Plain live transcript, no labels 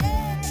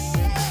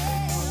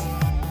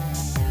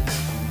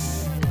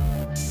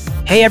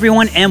Hey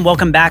everyone, and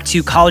welcome back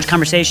to College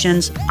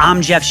Conversations.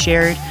 I'm Jeff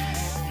Sherrod,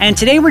 and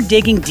today we're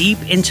digging deep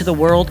into the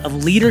world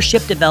of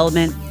leadership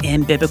development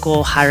in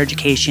biblical higher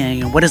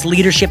education. What does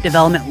leadership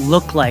development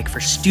look like for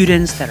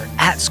students that are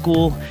at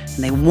school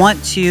and they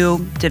want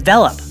to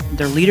develop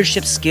their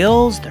leadership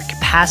skills, their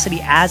capacity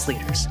as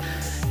leaders?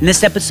 In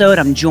this episode,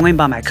 I'm joined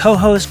by my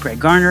co-host, Greg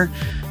Garner,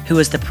 who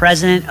is the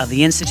president of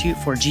the Institute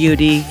for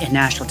GOD in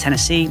Nashville,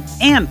 Tennessee,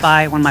 and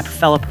by one of my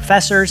fellow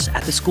professors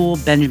at the school,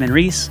 Benjamin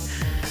Reese.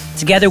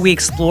 Together, we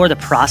explore the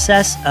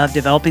process of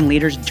developing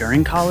leaders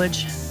during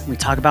college. We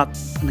talk about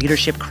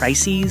leadership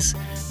crises,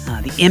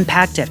 the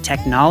impact of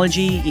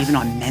technology, even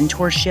on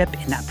mentorship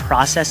in that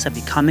process of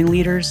becoming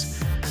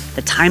leaders,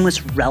 the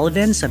timeless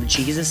relevance of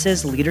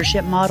Jesus's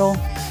leadership model.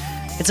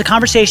 It's a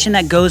conversation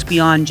that goes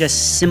beyond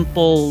just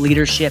simple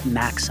leadership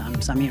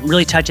maxims. I mean, it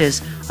really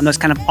touches on those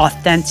kind of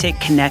authentic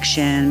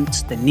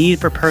connections, the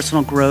need for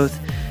personal growth,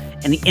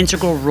 and the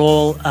integral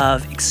role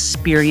of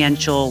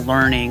experiential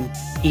learning,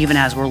 even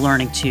as we're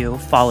learning to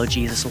follow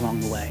Jesus along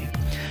the way.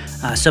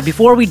 So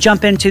before we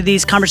jump into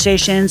these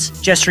conversations,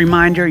 just a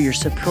reminder, your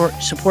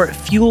support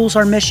fuels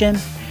our mission.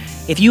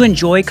 If you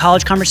enjoy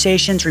College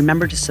Conversations,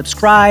 remember to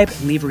subscribe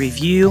and leave a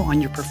review on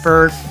your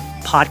preferred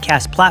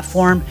podcast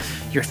platform.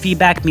 Your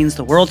feedback means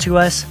the world to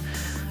us.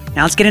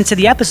 Now let's get into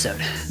the episode.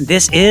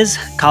 This is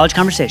College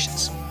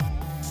Conversations.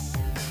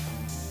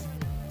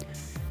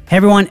 Hey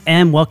everyone,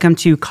 and welcome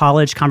to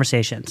College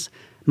Conversations.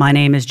 My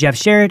name is Jeff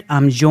Sherrod.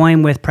 I'm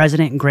joined with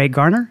President Greg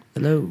Garner.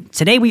 Hello.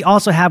 Today we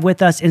also have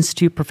with us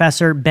Institute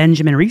Professor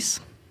Benjamin Reese.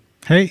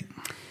 Hey.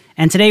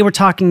 And today we're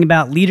talking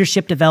about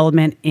leadership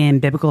development in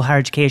biblical higher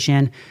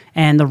education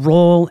and the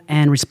role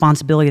and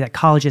responsibility that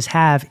colleges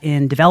have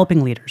in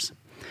developing leaders.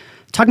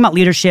 Talking about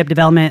leadership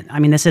development, I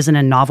mean, this isn't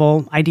a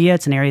novel idea.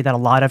 It's an area that a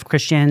lot of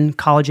Christian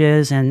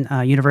colleges and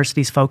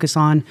universities focus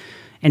on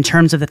in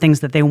terms of the things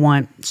that they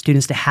want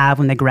students to have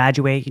when they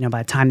graduate,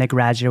 by the time they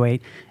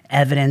graduate,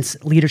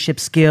 evidence, leadership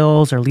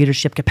skills or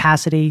leadership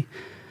capacity.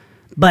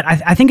 But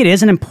I think it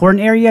is an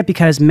important area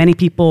because many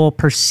people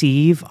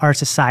perceive our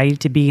society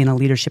to be in a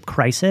leadership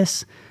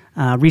crisis.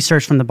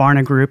 Research from the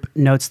Barna Group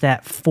notes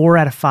that 4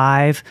 out of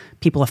 5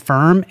 people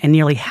affirm, and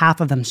nearly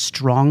half of them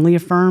strongly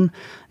affirm,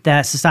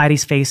 that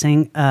society's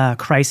facing a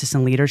crisis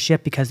in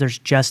leadership because there's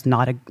just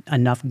not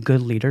enough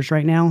good leaders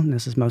right now. And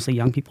this is mostly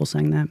young people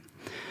saying that.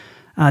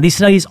 These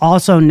studies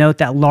also note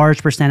that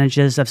large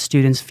percentages of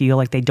students feel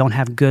like they don't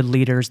have good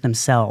leaders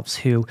themselves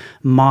who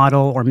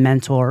model or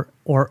mentor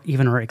or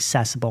even are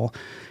accessible.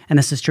 And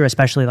this is true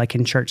especially like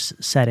in church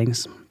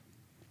settings.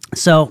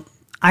 So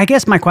I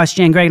guess my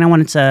question, Greg, and I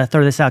wanted to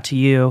throw this out to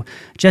you,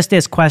 just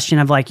this question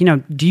of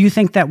do you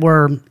think that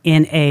we're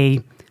in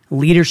a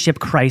leadership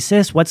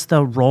crisis? What's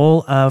the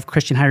role of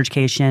Christian higher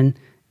education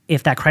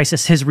if that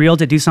crisis is real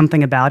to do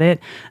something about it?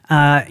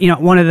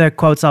 One of the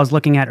quotes I was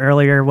looking at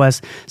earlier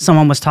was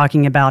someone was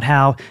talking about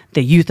how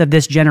the youth of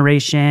this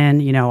generation,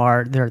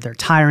 they're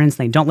tyrants.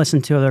 They don't listen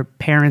to their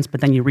parents,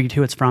 but then you read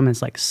who it's from, and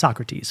it's like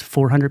Socrates,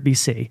 400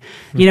 BC.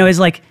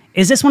 Mm-hmm.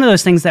 Is this one of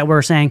those things that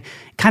we're saying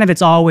kind of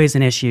it's always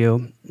an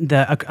issue,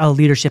 a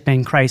leadership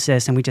in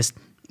crisis, and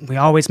we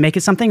always make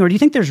it something? Or do you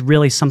think there's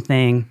really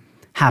something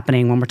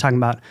happening when we're talking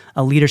about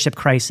a leadership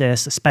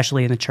crisis,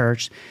 especially in the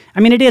church?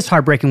 I mean, it is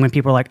heartbreaking when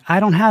people are like, I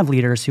don't have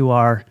leaders who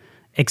are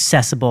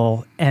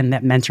accessible and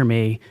that mentor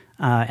me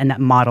and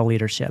that model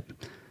leadership.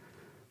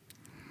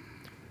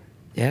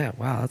 Yeah,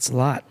 wow, that's a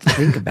lot to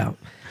think about.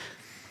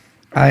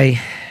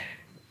 I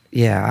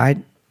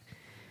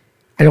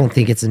don't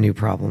think it's a new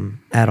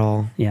problem at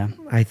all. Yeah.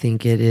 I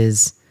think it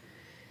is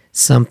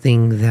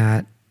something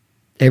that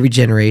every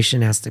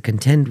generation has to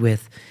contend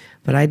with,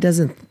 but I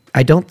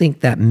don't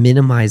think that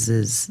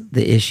minimizes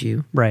the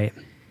issue. Right.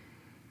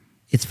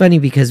 It's funny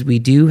because we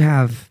do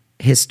have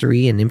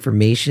history and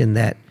information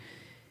that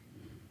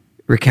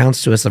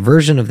recounts to us a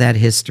version of that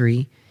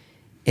history.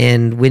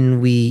 And when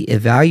we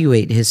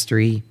evaluate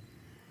history,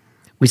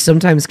 we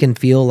sometimes can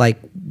feel like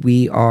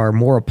we are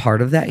more a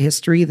part of that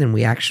history than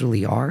we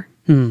actually are.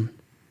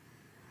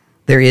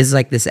 There is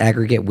like this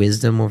aggregate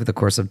wisdom over the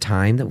course of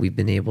time that we've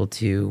been able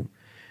to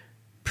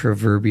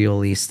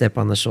proverbially step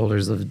on the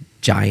shoulders of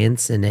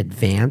giants and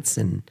advance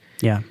in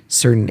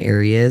certain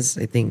areas.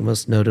 I think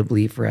most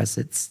notably for us,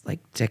 it's like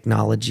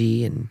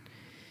technology and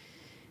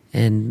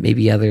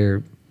maybe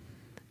other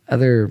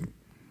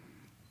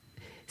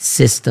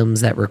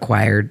systems that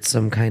required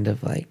some kind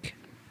of like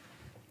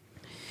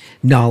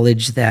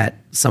knowledge that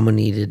someone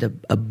needed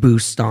a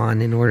boost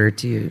on in order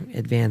to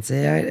advance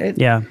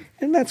it.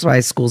 And that's why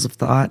schools of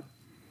thought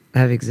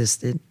have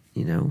existed,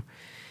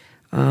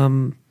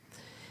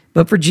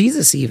 But for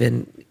Jesus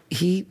even,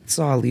 he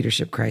saw a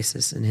leadership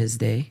crisis in his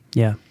day.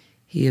 Yeah.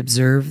 He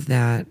observed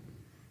that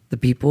the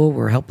people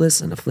were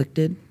helpless and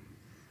afflicted,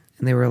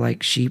 and they were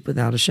like sheep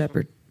without a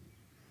shepherd.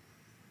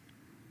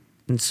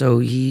 And so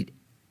he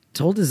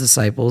told his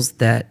disciples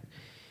that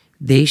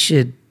they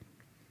should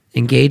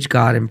engage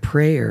God in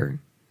prayer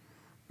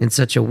in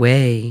such a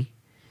way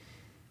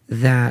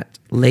that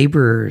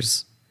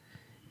laborers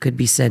could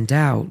be sent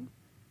out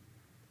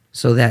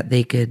so that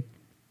they could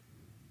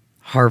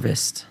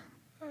harvest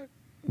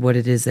what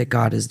it is that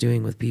God is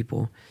doing with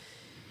people.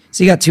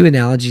 So you got two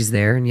analogies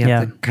there, and you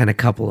have to kind of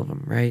couple of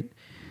them, right?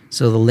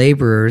 So the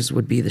laborers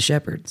would be the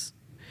shepherds.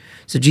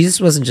 So Jesus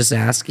wasn't just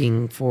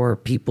asking for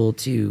people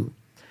to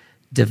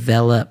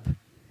develop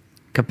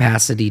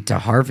capacity to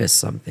harvest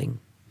something.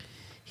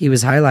 He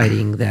was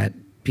highlighting that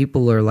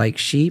people are like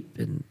sheep,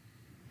 and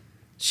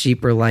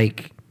sheep are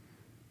like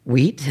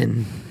wheat,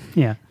 and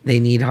they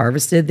need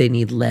harvested, they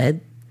need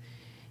led.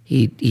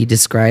 He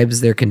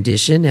describes their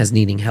condition as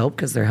needing help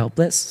because they're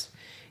helpless,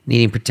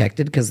 needing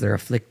protected because they're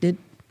afflicted,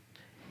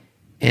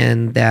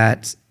 and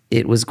that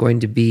it was going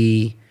to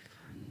be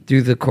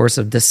through the course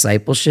of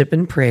discipleship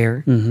and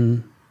prayer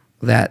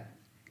that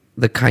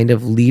the kind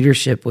of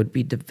leadership would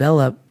be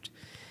developed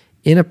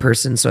in a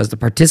person so as to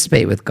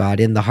participate with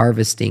God in the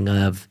harvesting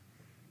of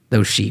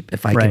those sheep,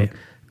 if I can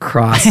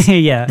cross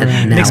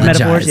and mixed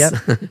metaphors.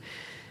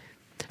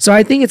 So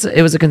I think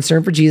it was a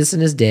concern for Jesus in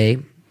his day,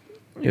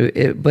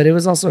 but it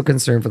was also a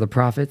concern for the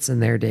prophets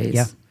in their days.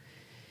 Yeah.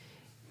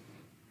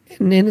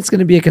 And then it's going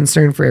to be a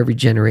concern for every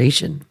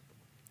generation.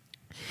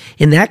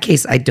 In that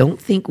case, I don't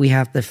think we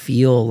have to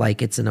feel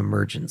like it's an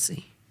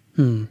emergency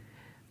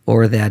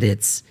or that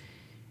it's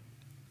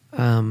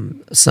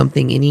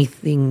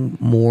anything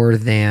more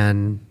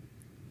than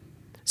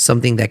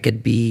something that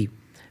could be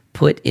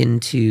put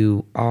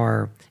into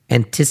our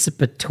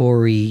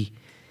anticipatory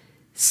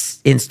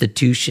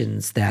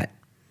institutions that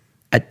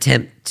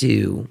attempt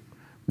to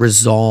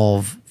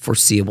resolve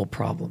foreseeable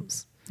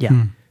problems.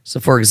 Yeah. So,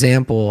 for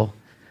example,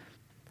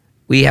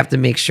 we have to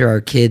make sure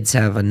our kids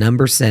have a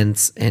number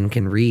sense and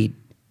can read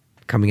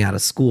coming out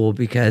of school,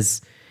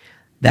 because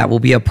that will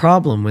be a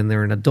problem when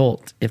they're an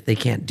adult if they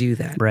can't do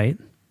that. Right.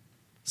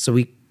 So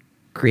we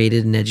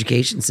created an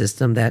education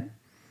system that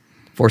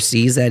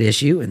foresees that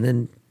issue and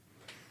then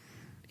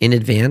in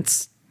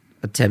advance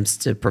attempts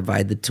to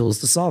provide the tools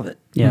to solve it.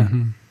 Yeah.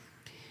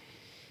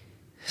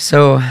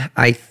 So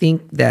I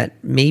think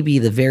that maybe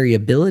the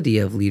variability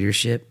of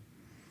leadership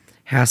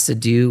has to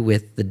do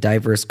with the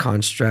diverse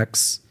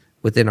constructs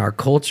within our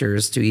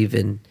cultures to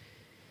even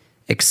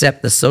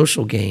accept the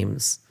social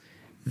games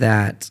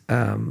that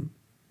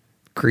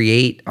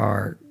create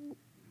our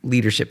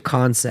leadership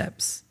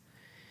concepts.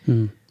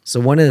 So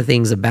one of the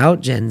things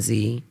about Gen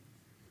Z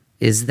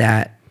is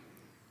that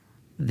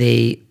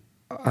they,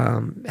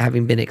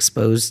 having been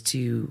exposed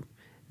to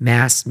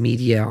mass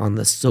media on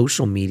the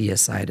social media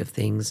side of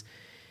things,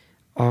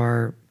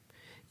 are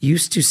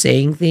used to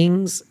saying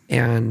things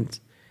and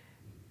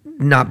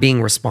not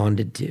being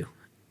responded to.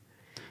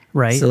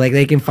 Right. So like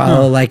they can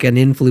follow like an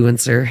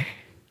influencer.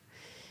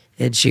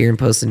 Ed Sheeran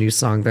posts a new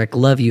song. They're like,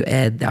 love you,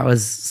 Ed. That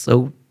was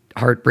so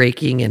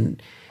heartbreaking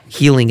and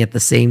healing at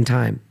the same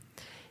time.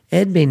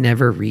 Ed may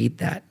never read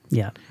that.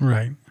 Yeah.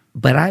 Right.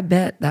 But I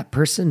bet that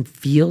person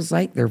feels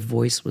like their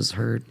voice was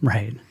heard.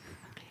 Right.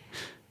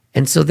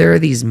 And so there are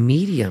these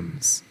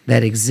mediums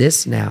that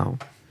exist now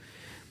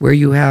where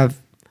you have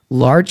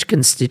large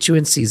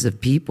constituencies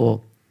of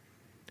people,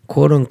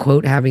 quote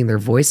unquote, having their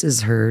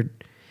voices heard,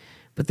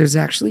 but there's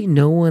actually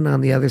no one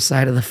on the other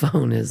side of the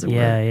phone, as it were.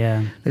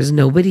 Yeah. There's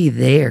nobody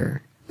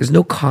there. There's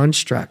no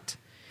construct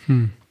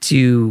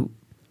to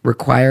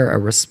require a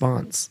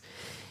response.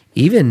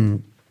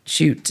 Even,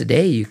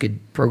 today you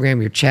could program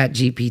your Chat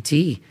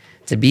GPT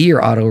to be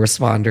your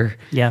autoresponder.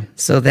 Yeah.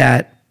 So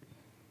that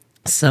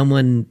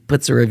someone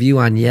puts a review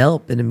on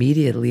Yelp and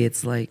immediately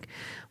it's like,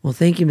 well,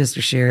 thank you,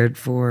 Mr. Sherrod,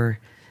 for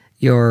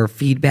your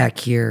feedback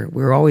here.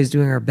 We're always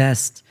doing our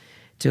best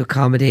to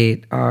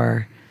accommodate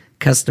our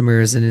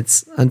customers, and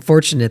it's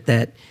unfortunate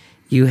that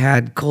you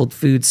had cold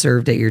food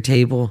served at your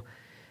table.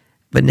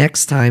 But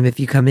next time, if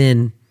you come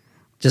in,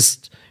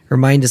 just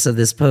remind us of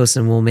this post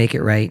and we'll make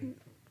it right.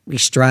 We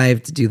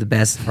strive to do the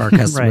best for our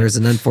customers,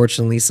 and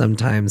unfortunately,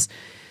 sometimes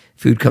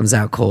food comes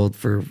out cold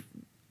for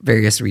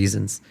various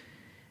reasons.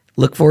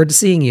 Look forward to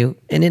seeing you,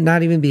 and it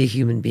not even be a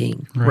human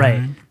being.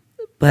 Right.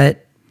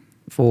 But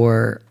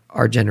for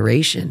our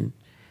generation,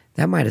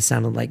 that might have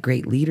sounded like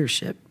great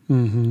leadership.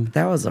 But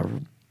that was a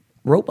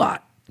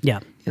robot.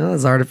 Yeah. That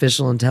was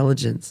artificial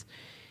intelligence.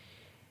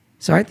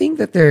 So I think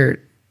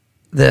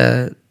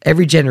that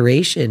every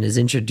generation is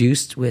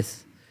introduced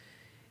with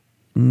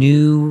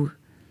new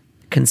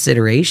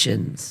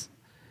considerations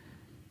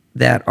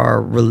that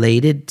are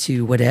related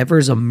to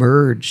whatever's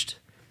emerged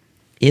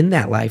in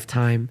that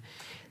lifetime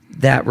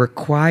that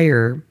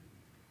require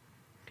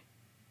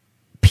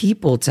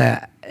people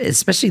to,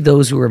 especially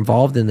those who are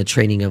involved in the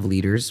training of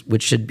leaders,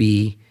 which should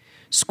be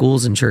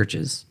schools and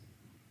churches.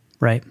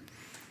 Right.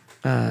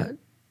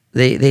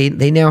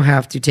 They now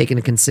have to take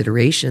into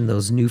consideration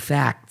those new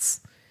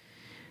facts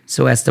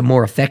so as to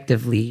more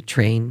effectively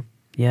train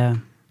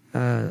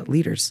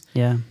leaders.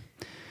 Yeah.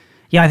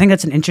 Yeah, I think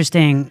that's an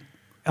interesting,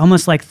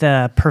 almost like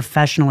the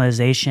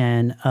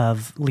professionalization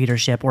of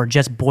leadership, or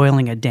just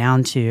boiling it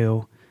down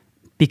to,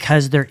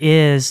 because there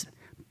is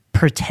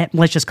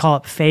let's just call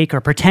it fake or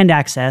pretend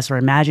access or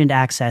imagined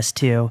access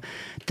to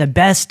the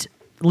best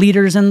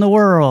leaders in the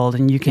world,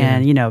 and you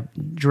can,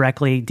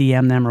 directly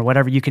DM them or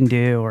whatever you can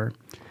do, or,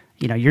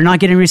 you're not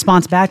getting a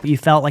response back, but you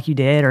felt like you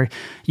did, or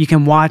you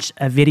can watch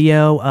a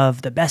video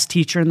of the best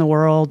teacher in the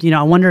world.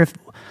 I wonder if,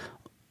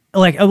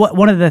 like,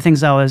 one of the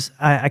things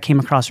I came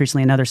across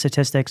recently in other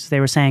statistics, they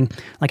were saying,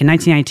 like, in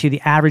 1992,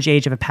 the average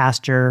age of a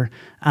pastor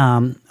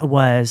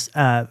was,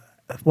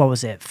 what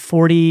was it,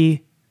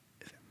 47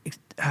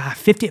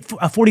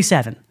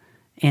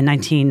 in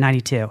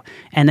 1992.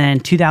 And then in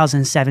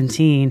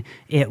 2017,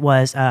 it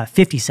was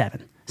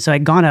 57. So it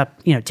had gone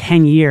up,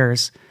 10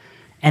 years.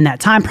 And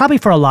that time, probably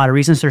for a lot of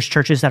reasons. There's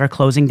churches that are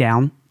closing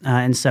down.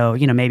 And so,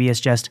 maybe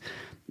it's just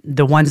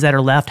the ones that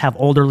are left have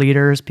older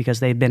leaders because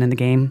they've been in the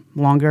game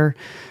longer.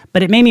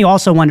 But it made me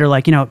also wonder,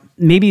 like,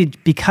 maybe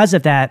because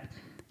of that,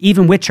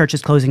 even with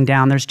churches closing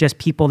down, there's just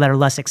people that are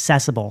less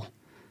accessible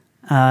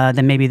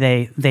than maybe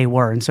they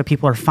were. And so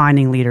people are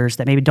finding leaders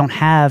that maybe don't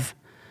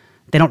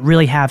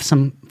really have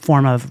some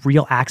form of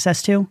real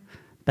access to,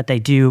 but they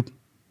do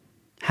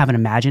have an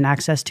imagined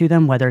access to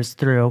them, whether it's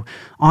through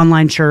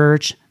online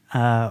church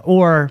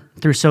or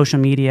through social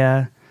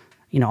media,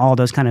 all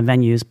those kind of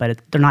venues, but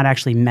they're not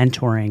actually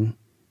mentoring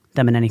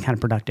them in any kind of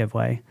productive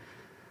way.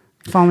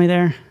 Follow me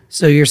there?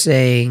 So you're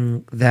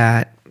saying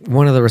that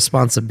one of the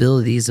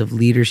responsibilities of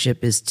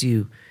leadership is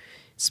to,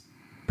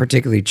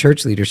 particularly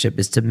church leadership,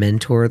 is to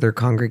mentor their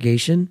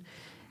congregation.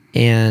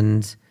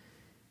 And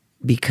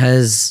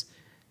because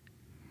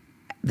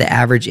the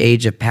average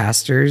age of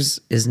pastors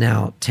is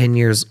now 10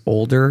 years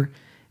older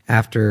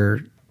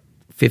after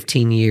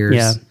 15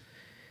 years,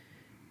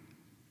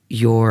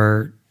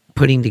 you're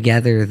putting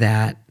together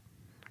that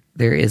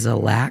there is a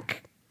lack.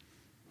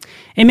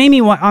 It made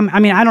me,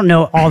 I don't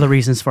know all the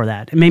reasons for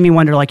that. It made me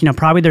wonder, like,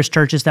 probably there's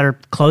churches that are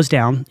closed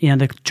down,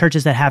 the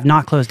churches that have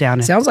not closed down.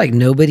 It sounds like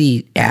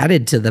nobody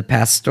added to the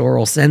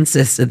pastoral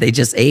census and they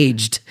just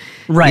aged.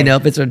 Right.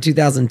 If it's from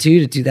 2002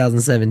 to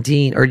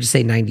 2017, or did you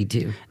say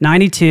 92?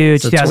 92,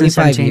 so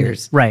 2017. 25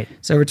 years. Right.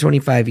 So over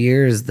 25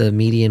 years, the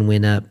median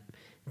went up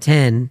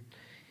 10.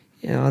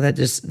 That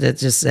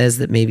just says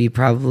that maybe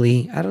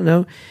probably, I don't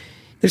know.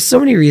 There's so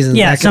many reasons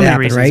that could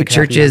happen, right?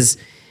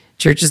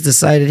 Churches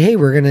decided, hey,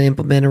 we're going to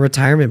implement a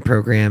retirement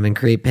program and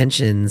create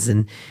pensions,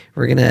 and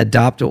we're going to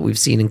adopt what we've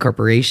seen in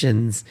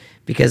corporations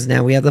because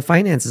now we have the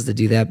finances to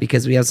do that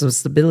because we have some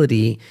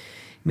stability.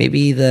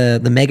 Maybe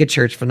the mega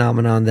church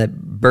phenomenon that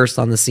burst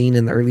on the scene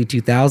in the early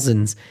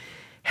 2000s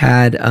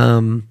had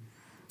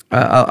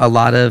a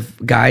lot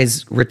of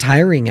guys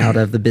retiring out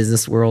of the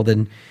business world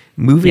and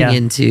moving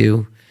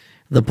into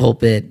the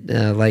pulpit,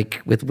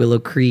 like with Willow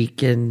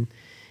Creek and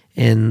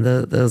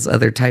those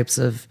other types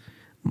of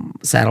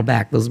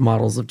Saddleback, those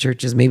models of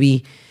churches.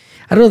 Maybe,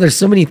 I don't know, there's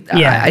so many,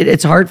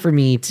 it's hard for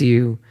me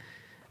to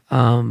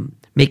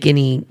make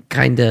any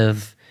kind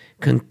of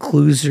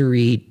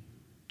conclusory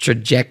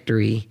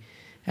trajectory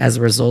as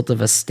a result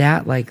of a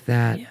stat like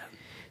that. Yeah.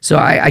 So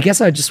I guess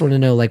I just want to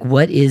know, like,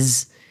 what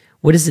is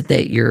it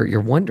that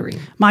you're wondering?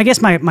 I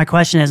guess my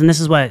question is, and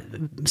this is what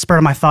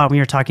spurred my thought when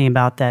you were talking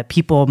about that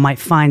people might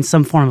find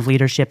some form of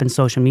leadership in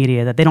social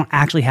media that they don't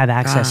actually have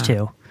access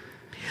to.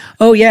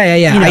 Oh,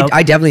 yeah.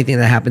 I definitely think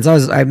that happens.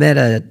 I met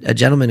a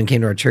gentleman who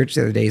came to our church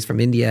the other day. He's from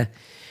India.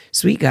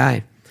 Sweet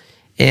guy.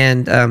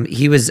 And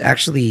he was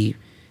actually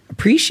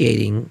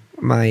appreciating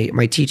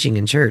my teaching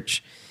in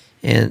church.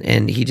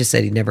 And he just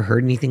said he'd never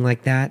heard anything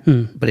like that.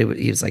 But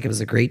he was like, it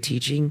was a great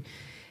teaching.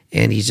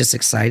 And he's just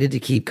excited to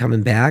keep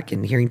coming back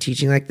and hearing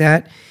teaching like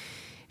that.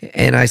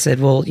 And I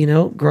said, well,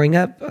 growing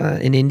up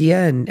in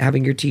India and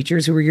having your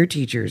teachers, who were your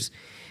teachers?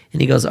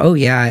 And he goes, oh,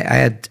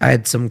 yeah, I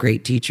had some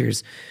great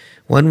teachers.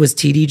 One was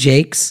T.D.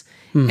 Jakes,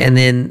 and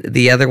then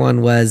the other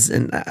one was,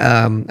 and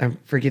I'm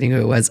forgetting who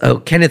it was. Oh,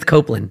 Kenneth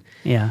Copeland.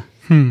 Yeah.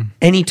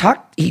 And he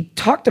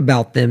talked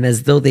about them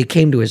as though they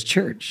came to his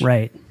church.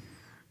 Right.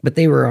 But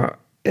they were,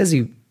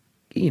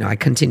 I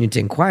continued to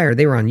inquire,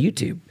 they were on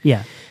YouTube.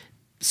 Yeah.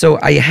 So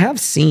I have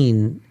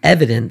seen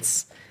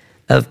evidence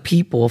of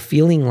people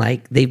feeling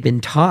like they've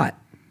been taught.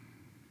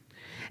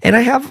 And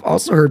I have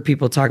also heard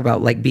people talk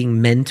about, like, being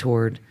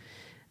mentored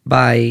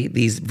by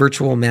these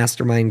virtual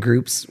mastermind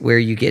groups where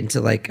you get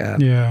into like a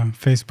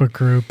Facebook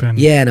group and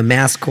a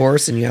mass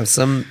course, and you have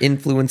some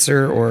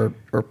influencer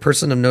or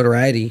person of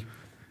notoriety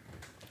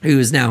who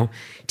is now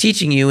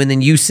teaching you, and then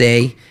you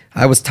say,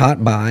 I was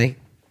taught by,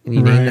 and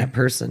you name that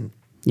person.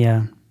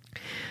 Yeah.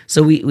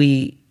 So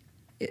we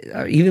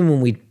even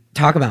when we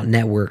talk about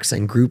networks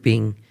and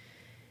grouping,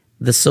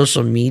 the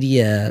social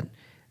media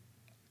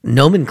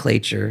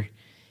nomenclature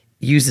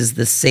uses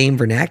the same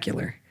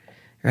vernacular,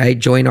 right?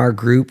 Join our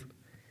group.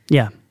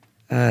 Yeah.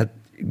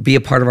 Be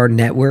a part of our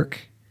network.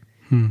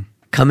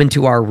 Come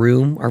into our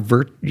room.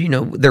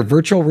 They're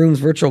virtual rooms,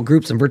 virtual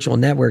groups, and virtual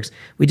networks.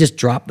 We just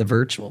drop the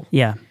virtual.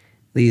 Yeah.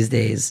 These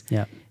days.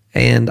 Yeah.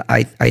 And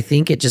I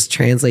think it just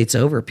translates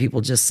over. People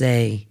just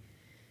say,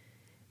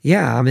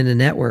 yeah, I'm in a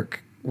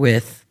network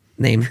with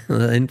name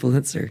the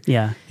influencer.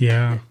 Yeah.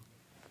 Yeah.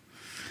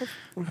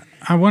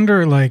 I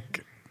wonder,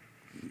 like,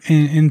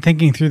 in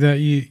thinking through that,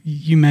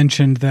 you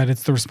mentioned that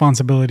it's the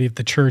responsibility of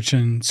the church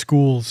and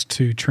schools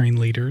to train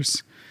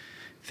leaders.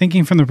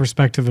 Thinking from the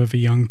perspective of a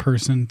young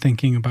person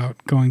thinking about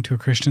going to a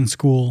Christian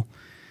school,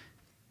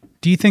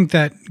 Do you think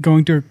that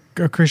going to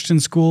a Christian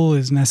school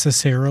is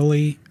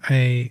necessarily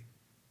an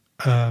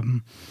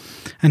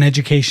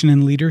education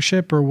in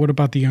leadership, or what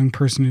about the young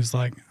person who's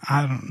like,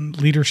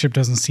 leadership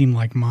doesn't seem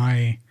like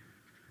my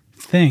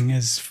thing?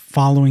 Is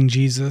following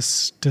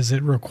Jesus, does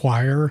it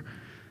require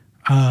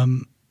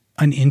an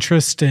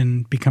interest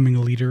in becoming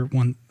a leader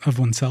of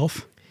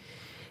oneself?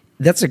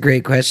 That's a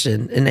great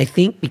question. And I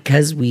think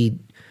because we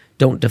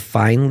don't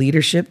define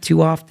leadership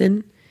too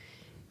often,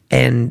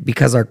 and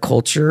because our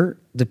culture,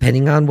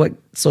 depending on what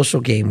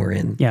social game we're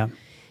in,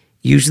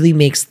 usually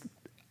makes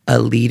a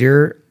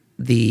leader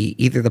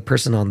either the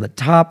person on the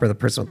top, or the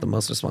person with the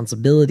most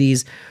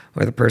responsibilities,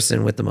 or the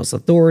person with the most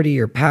authority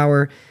or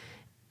power.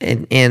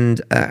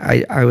 And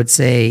I would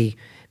say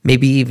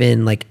maybe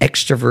even like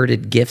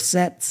extroverted gift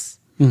sets.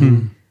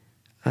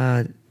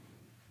 That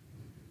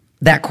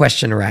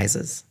question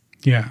arises.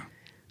 Yeah.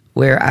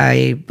 Where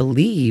I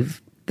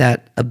believe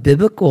that a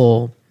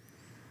biblical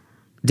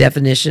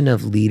definition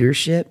of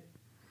leadership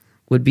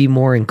would be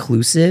more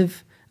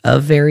inclusive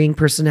of varying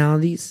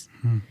personalities,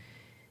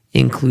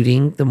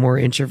 including the more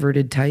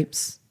introverted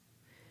types.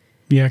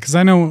 Yeah, because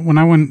I know when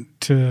I went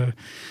to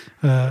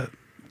go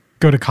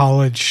to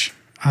college,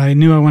 I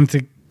knew I wanted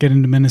to get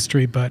into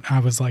ministry, but I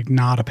was like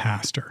not a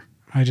pastor.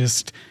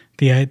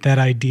 That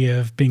idea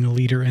of being a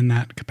leader in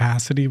that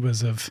capacity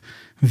was of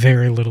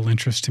very little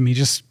interest to me,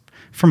 just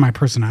from my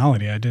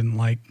personality. I didn't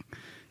like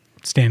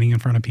standing in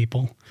front of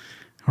people,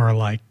 or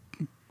like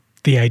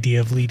the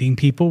idea of leading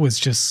people was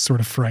just sort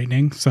of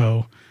frightening.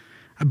 So,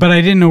 but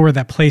I didn't know where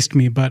that placed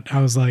me, but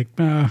I was like,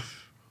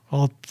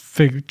 I'll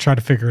try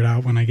to figure it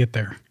out when I get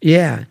there.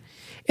 Yeah.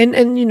 And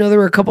there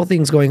were a couple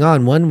things going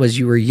on. One was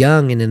you were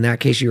young, and in that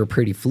case you were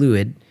pretty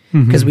fluid,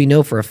 because we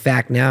know for a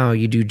fact now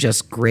you do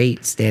just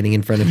great standing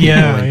in front of people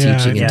and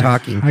teaching and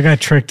talking. I got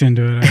tricked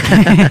into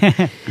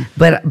it.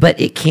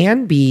 But it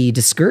can be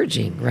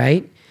discouraging,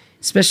 right?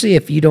 Especially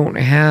if you don't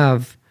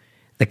have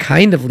the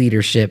kind of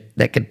leadership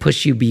that could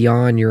push you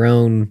beyond your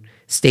own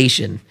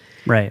station.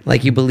 Right.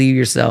 Like you believe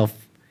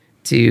yourself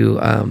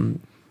to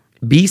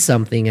be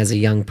something as a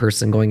young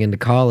person going into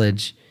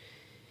college.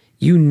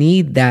 You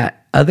need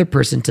that other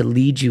person to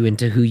lead you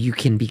into who you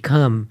can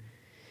become.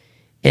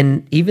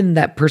 And even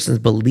that person's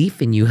belief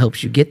in you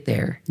helps you get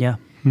there. Yeah,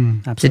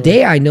 absolutely.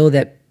 Today, I know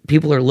that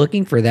people are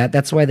looking for that.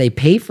 That's why they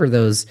pay for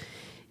those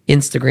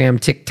Instagram,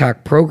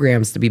 TikTok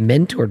programs to be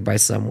mentored by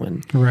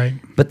someone. Right.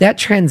 But that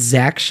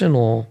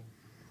transactional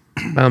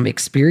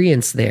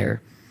experience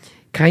there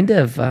kind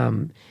of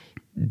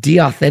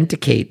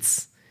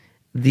de-authenticates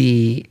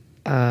the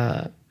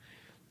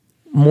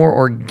more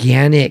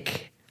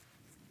organic,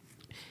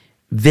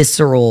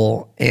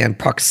 visceral, and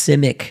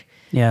proximic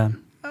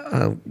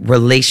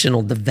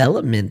relational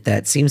development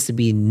that seems to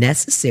be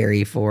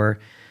necessary for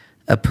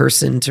a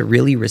person to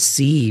really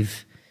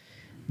receive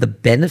the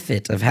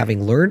benefit of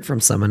having learned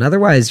from someone.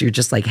 Otherwise, you're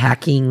just like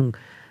hacking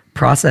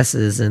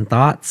processes and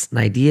thoughts and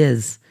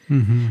ideas.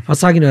 I was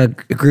talking to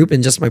a group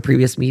in just my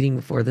previous meeting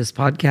before this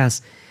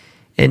podcast,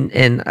 and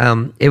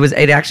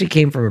it actually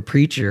came from a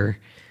preacher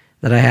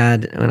that I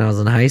had when I was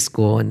in high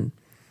school, and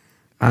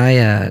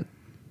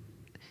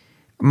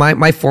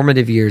my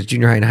formative years,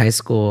 junior high and high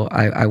school,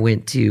 I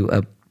went to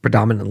a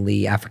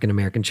predominantly African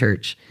American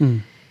church,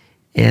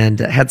 and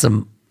had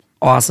some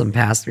awesome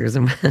pastors,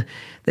 and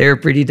they were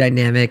pretty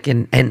dynamic,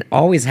 and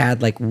always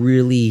had like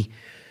really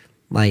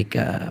like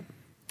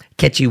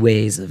catchy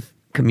ways of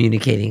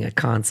communicating a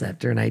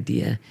concept or an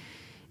idea.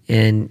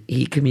 And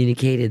he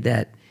communicated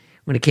that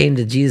when it came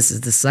to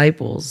Jesus'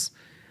 disciples,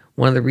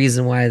 one of the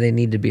reasons why they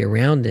needed to be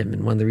around him,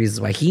 and one of the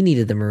reasons why he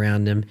needed them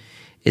around him,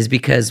 is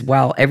because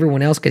while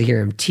everyone else could hear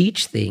him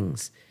teach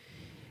things,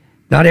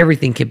 not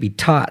everything could be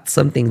taught.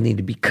 Some things need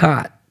to be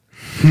caught.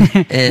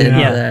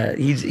 And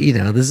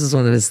this is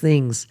one of his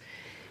things.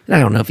 And I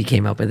don't know if he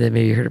came up with it.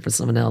 Maybe he heard it from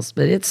someone else,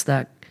 but it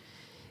stuck.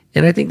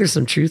 And I think there's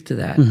some truth to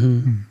that.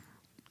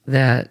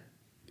 That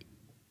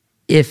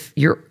if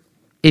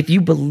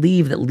you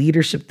believe that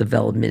leadership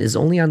development is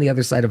only on the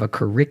other side of a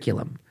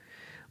curriculum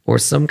or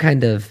some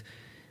kind of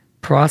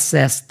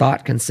process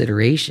thought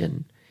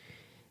consideration,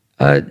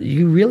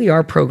 you really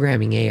are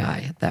programming AI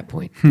at that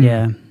point.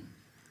 Yeah.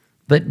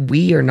 But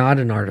we are not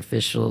an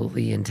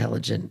artificially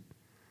intelligent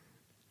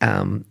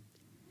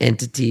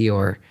entity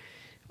or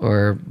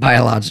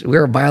biological.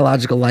 We're a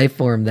biological life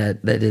form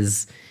that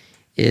is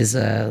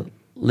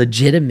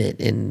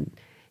legitimate and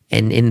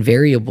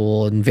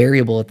invariable and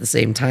variable at the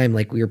same time.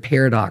 Like we are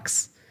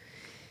paradox.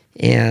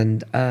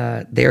 And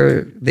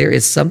there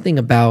is something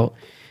about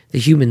the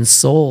human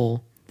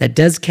soul that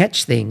does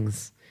catch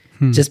things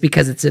just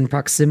because it's in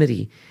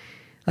proximity.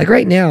 Like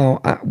right now,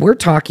 we're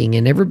talking,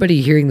 and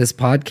everybody hearing this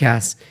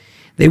podcast,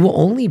 they will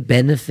only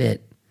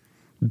benefit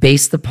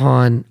based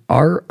upon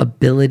our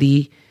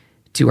ability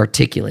to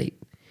articulate.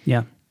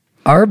 Yeah.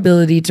 Our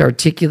ability to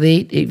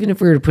articulate, even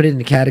if we were to put it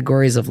into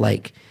categories of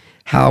like,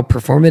 how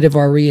performative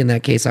are we? In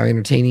that case, how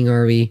entertaining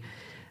are we?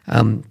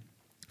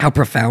 How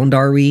profound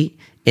are we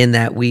in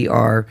that we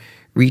are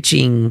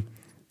reaching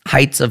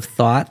heights of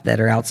thought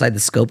that are outside the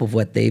scope of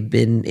what they've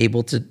been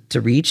able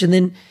to reach? And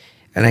then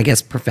and I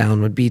guess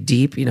profound would be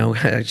deep.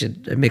 I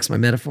should mix my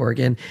metaphor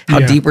again. How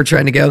Yeah. deep we're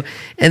trying to go,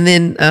 and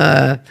then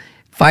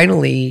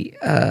finally,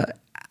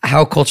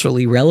 how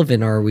culturally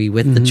relevant are we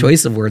with the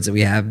choice of words that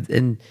we have,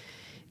 and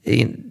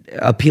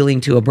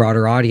appealing to a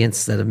broader audience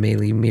instead of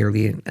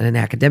merely an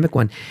academic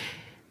one.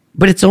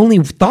 But it's only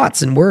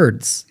thoughts and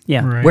words.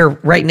 Yeah. Right. Where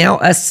right now,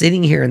 us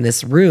sitting here in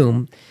this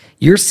room,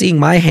 you're seeing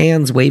my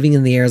hands waving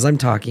in the air as I'm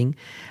talking.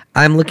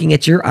 I'm looking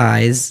at your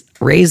eyes,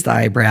 raised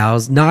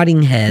eyebrows,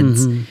 nodding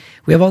heads.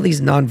 We have all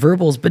these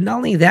nonverbals, but not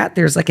only that,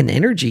 there's like an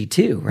energy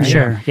too, right?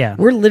 Sure, yeah.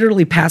 We're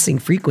literally passing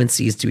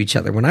frequencies to each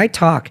other. When I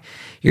talk,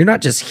 you're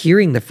not just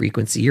hearing the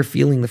frequency, you're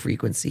feeling the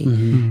frequency.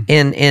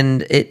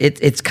 And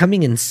it's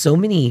coming in so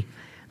many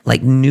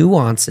like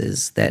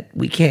nuances that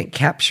we can't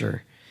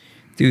capture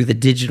through the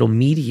digital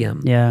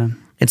medium. Yeah.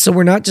 And so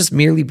we're not just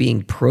merely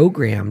being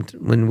programmed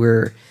when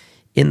we're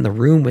in the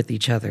room with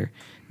each other.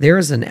 There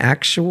is an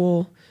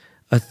actual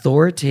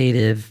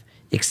authoritative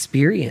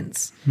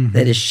experience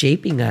that is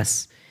shaping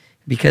us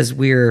because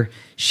we're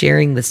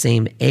sharing the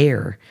same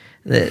air,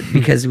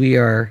 because we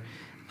are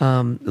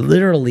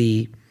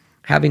literally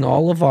having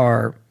all of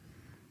our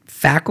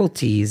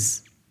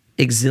faculties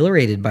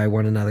exhilarated by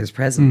one another's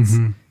presence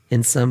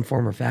in some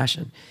form or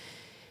fashion.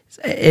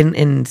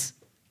 And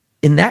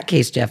in that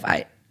case, Jeff,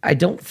 I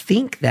don't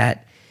think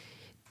that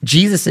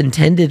Jesus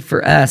intended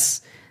for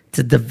us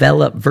to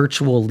develop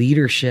virtual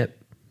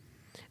leadership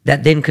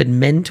that then could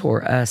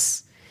mentor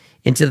us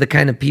into the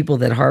kind of people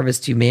that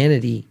harvest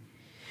humanity,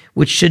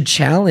 which should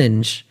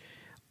challenge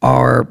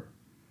our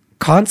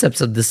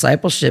concepts of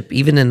discipleship,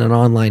 even in an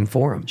online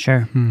forum.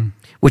 Sure.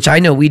 Which I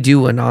know we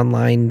do an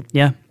online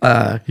Yeah.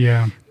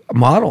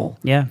 model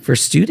Yeah. for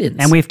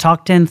students. And we've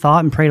talked and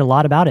thought and prayed a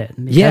lot about it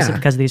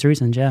because of these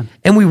reasons. Yeah.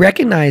 And we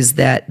recognize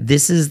that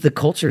this is the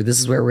culture. This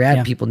is where we're at.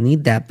 Yeah. People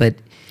need that, but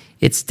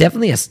it's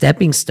definitely a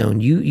stepping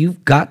stone.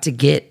 You've got to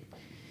get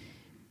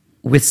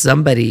with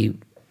somebody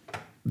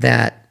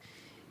that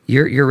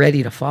you're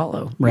ready to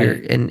follow.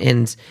 Right.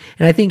 And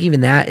I think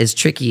even that is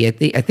tricky.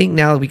 I think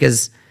now,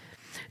 because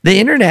the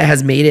internet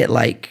has made it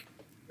like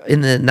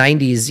in the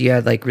 90s, you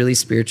had like really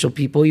spiritual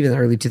people, even the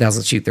early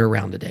 2000s. Shoot, they're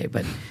around today,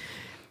 but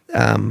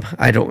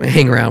I don't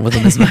hang around with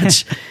them as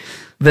much.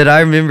 But I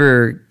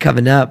remember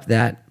coming up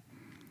that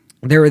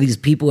there were these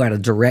people who had a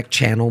direct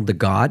channel to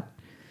God.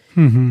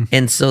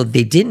 And so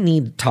they didn't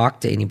need to talk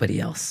to anybody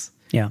else.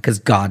 Yeah. Because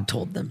God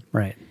told them.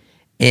 Right.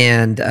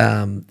 And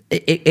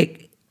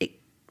it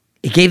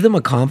gave them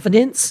a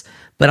confidence,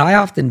 but I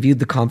often viewed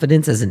the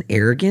confidence as an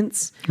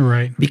arrogance.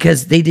 Right.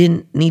 Because they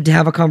didn't need to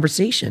have a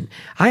conversation.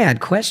 I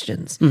had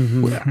questions.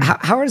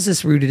 How is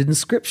this rooted in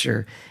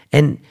Scripture?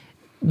 And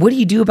what do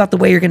you do about the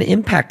way you're going to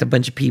impact a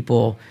bunch of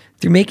people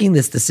through making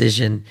this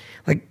decision?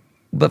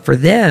 But for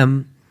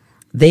them,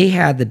 they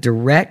had the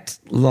direct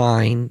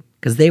line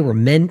because they were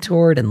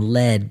mentored and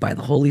led by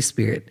the Holy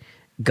Spirit,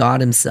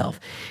 God Himself.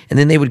 And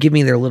then they would give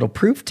me their little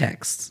proof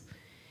texts.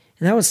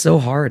 And that was so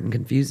hard and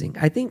confusing.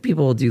 I think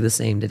people will do the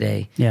same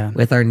today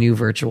with our new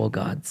virtual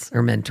gods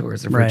or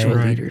mentors or virtual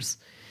leaders.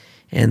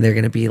 And they're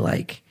going to be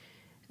like,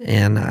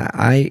 and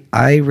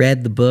I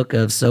read the book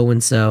of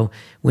so-and-so,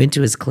 went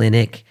to his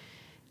clinic,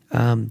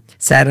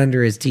 sat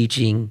under his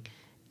teaching,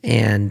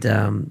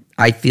 and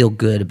I feel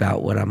good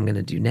about what I'm going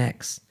to do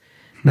next.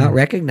 Not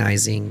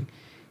recognizing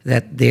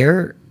that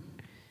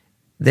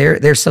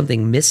there's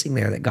something missing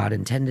there that God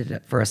intended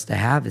it for us to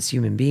have as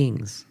human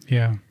beings.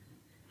 Yeah.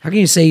 How can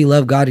you say you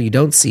love God who you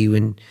don't see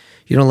when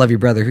you don't love your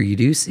brother who you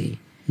do see?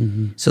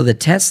 So the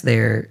test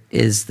there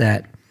is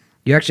that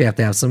you actually have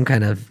to have some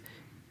kind of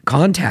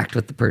contact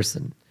with the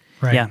person.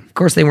 Right. Yeah. Of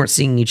course, they weren't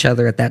seeing each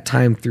other at that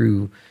time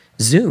through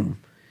Zoom.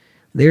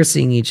 They're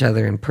seeing each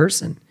other in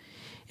person.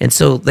 And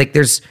so like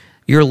there's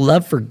your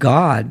love for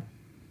God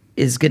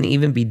is going to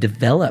even be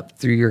developed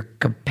through your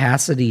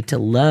capacity to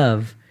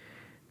love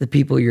the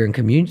people you're in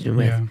communion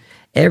with. Yeah.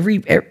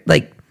 Every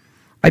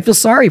I feel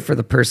sorry for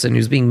the person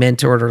who's being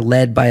mentored or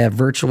led by a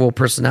virtual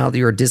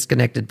personality or a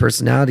disconnected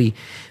personality,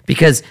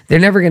 because they're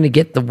never going to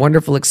get the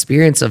wonderful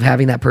experience of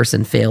having that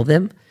person fail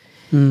them,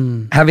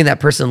 having that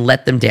person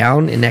let them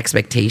down in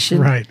expectation,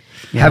 Right.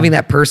 having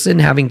that person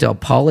having to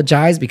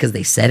apologize because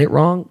they said it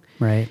wrong,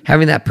 Right.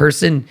 having that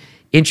person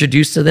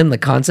introduce to them the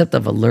concept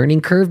of a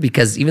learning curve,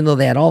 because even though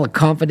they had all the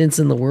confidence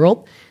in the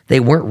world, they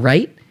weren't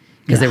right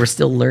because they were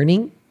still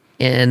learning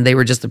and they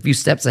were just a few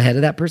steps ahead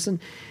of that person.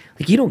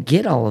 Like you don't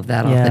get all of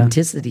that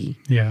authenticity.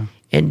 Yeah.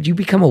 And you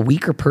become a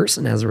weaker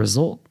person as a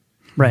result.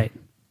 Right.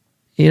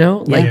 You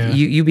know, like Yeah.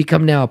 you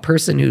become now a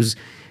person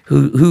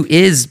who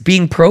is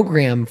being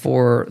programmed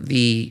for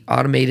the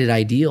automated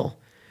ideal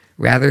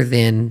rather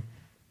than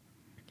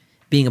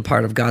being a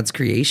part of God's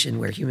creation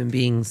where human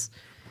beings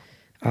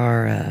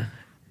are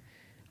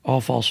all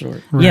fall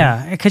short. Right.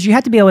 Yeah, because you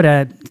have to be able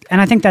to,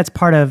 and I think that's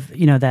part of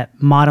that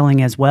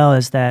modeling as well,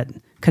 is that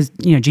because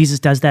Jesus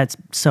does that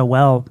so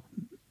well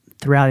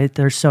throughout it.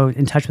 They're so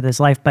in touch with his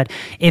life. But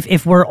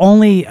if we're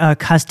only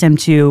accustomed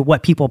to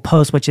what people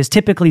post, which is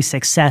typically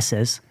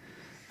successes,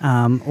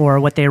 or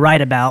what they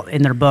write about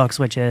in their books,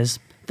 which is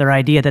their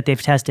idea that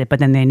they've tested, but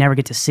then they never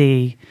get to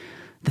see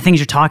the things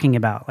you're talking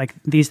about. Like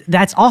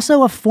that's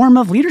also a form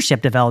of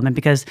leadership development,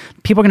 because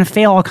people are going to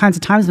fail all kinds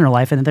of times in their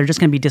life, and they're just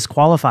going to be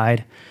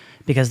disqualified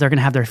because they're going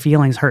to have their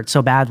feelings hurt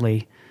so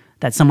badly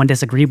that someone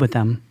disagreed with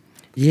them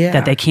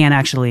that they can't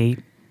actually,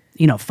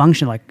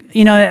 function. Like,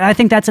 I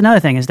think that's another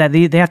thing, is that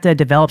they have to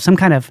develop some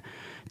kind of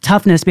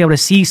toughness to be able to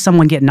see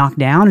someone get knocked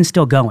down and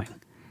still going.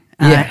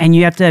 And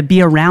you have to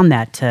be around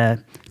that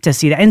to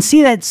see that, and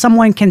see that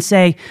someone can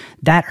say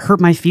that hurt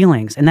my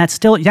feelings, and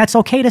that's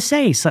okay to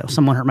say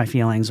someone hurt my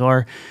feelings,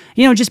 or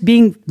just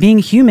being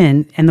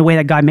human and the way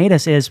that God made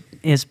us is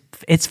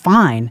it's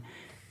fine.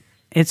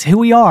 It's who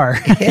we are.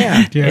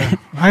 Yeah.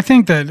 I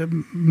think that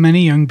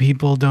many young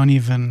people don't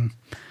even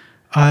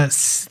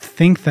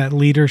think that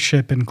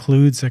leadership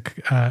includes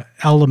a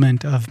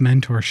element of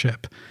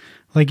mentorship.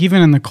 Like,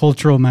 even in the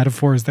cultural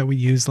metaphors that we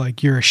use,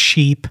 like you're a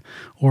sheep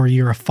or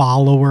you're a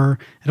follower,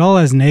 it all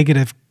has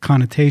negative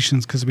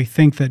connotations, because we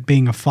think that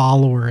being a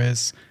follower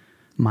is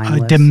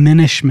mindless, a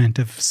diminishment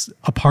of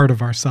a part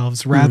of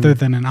ourselves, rather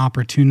than an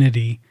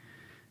opportunity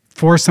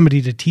for somebody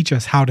to teach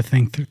us how to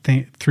think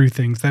through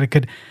things.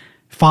 That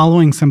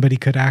following somebody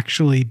could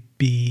actually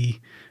be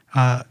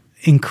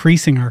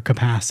increasing our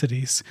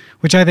capacities,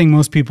 which I think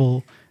most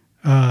people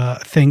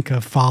think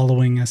of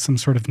following as some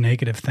sort of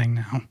negative thing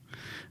now.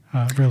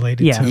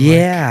 Related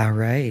to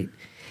right.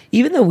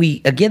 Even though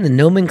the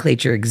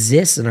nomenclature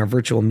exists in our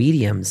virtual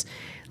mediums,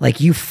 like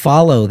you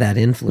follow that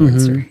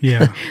influencer.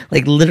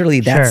 Like literally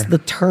that's the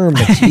term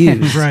that's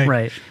used.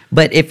 Right.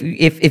 But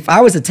if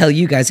I was to tell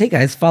you guys, hey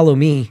guys, follow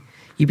me,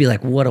 you'd be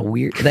like, what a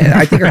weird,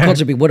 I think our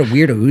culture would be, what a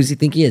weirdo. Who does he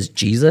think he is?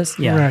 Jesus?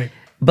 Yeah. Right.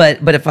 But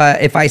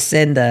if I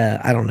send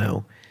I don't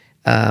know,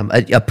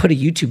 I put a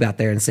YouTube out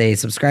there and say,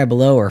 subscribe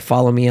below, or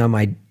follow me on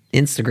my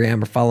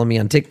Instagram, or follow me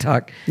on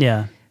TikTok.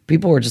 Yeah.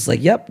 People were just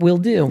like, yep, we'll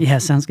do. Yeah,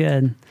 sounds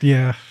good.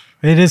 Yeah.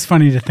 It is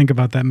funny to think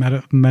about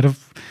that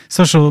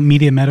social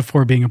media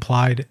metaphor being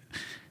applied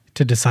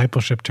to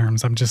discipleship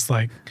terms. I'm just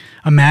like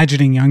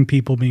imagining young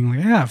people being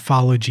like, yeah,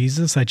 follow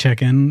Jesus. I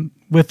check in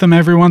with him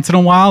every once in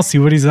a while, see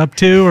what he's up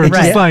to, or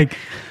just like,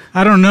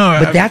 I don't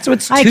know. But that's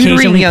what's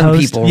tutoring young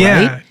people,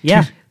 right?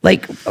 Yeah.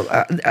 Like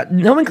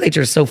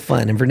nomenclature is so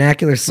fun, and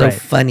vernacular is so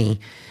funny,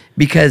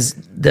 because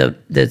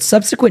the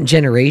subsequent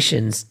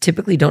generations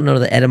typically don't know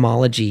the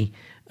etymology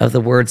of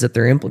the words that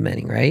they're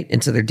implementing, right,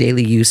 into their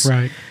daily use.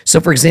 Right.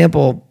 So, for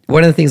example,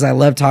 one of the things I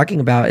love talking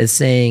about is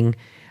saying,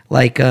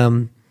 like,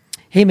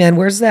 hey, man,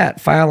 where's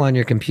that file on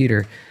your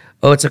computer?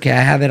 Oh, it's okay.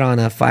 I have it on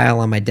a file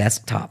on my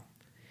desktop.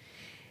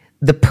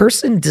 The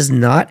person does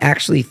not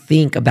actually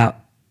think about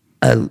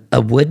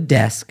a wood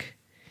desk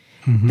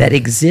that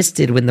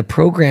existed when the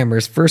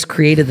programmers first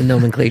created the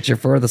nomenclature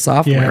for the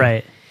software. Yeah.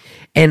 Right.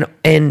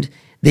 And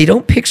they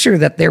don't picture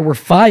that there were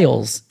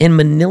files in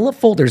manila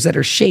folders that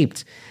are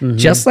shaped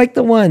just like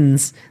the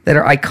ones that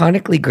are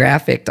iconically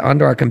graphicked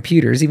onto our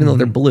computers, even though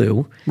they're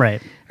blue,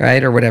 right,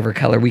 or whatever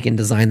color we can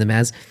design them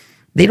as.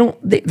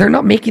 They're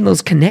not making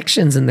those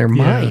connections in their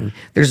mind.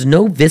 There's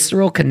no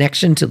visceral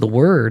connection to the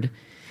word,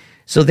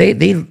 so they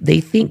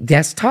think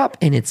desktop,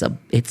 and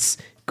it's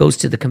goes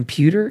to the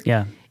computer,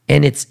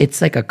 and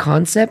it's like a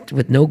concept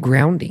with no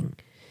grounding.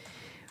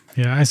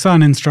 Yeah, I saw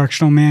an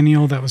instructional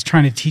manual that was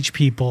trying to teach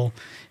people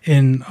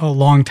in a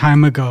long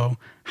time ago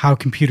how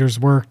computers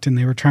worked, and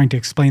they were trying to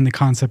explain the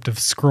concept of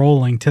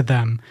scrolling to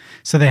them.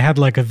 So they had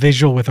like a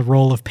visual with a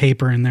roll of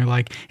paper, and they're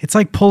like, it's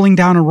like pulling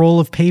down a roll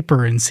of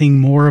paper and seeing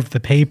more of the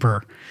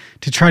paper,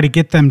 to try to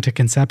get them to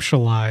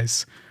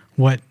conceptualize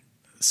what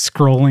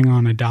scrolling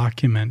on a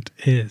document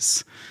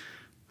is.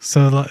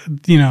 So,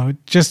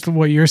 just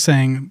what you're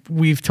saying,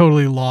 we've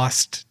totally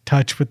lost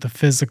touch with the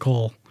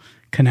physical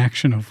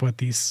connection of what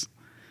these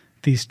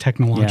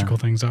technological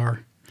things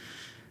are.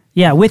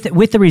 Yeah, with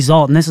the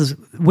result, and this is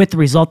with the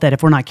result that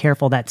if we're not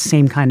careful, that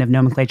same kind of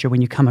nomenclature, when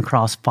you come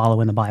across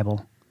follow in the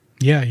Bible,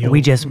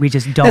 we just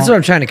don't. That's what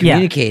I'm trying to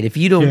communicate. If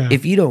you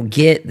don't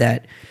get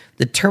that,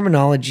 the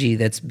terminology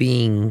that's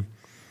being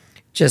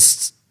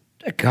just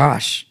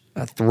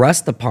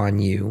thrust upon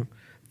you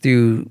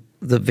through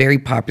the very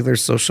popular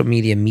social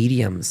media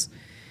mediums,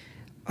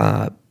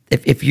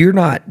 if you're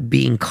not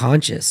being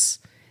conscious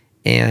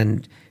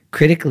and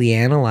critically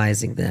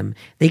analyzing them,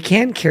 they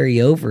can carry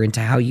over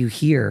into how you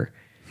hear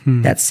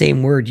that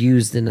same word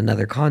used in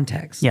another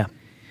context. Yeah.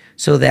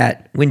 So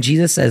that when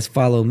Jesus says,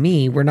 follow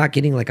me, we're not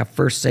getting like a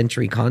first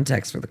century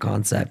context for the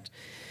concept.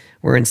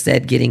 We're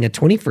instead getting a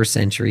 21st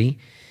century,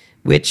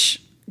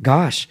 which,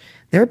 gosh,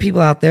 there are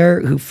people out there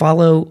who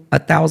follow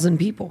 1,000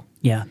 people.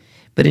 Yeah.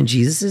 But in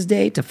Jesus's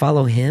day, to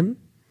follow him,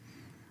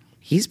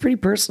 he's pretty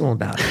personal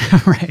about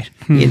it. Right.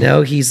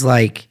 He's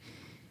like,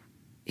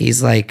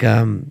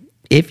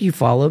 if you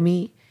follow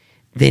me,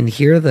 then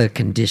here are the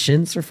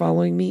conditions for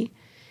following me.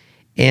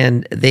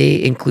 And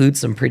they include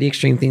some pretty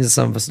extreme things that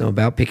some of us know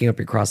about: picking up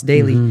your cross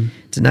daily,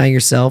 deny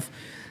yourself,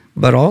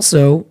 but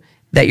also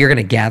that you're going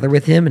to gather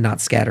with him and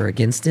not scatter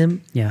against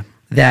him. Yeah.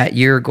 That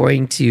you're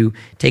going to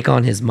take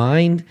on his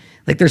mind.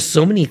 Like, there's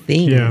so many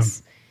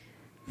things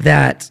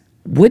that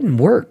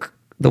wouldn't work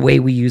the way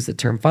we use the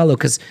term follow,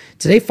 because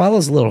today follow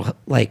is a little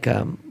like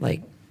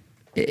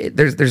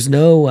there's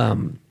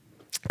no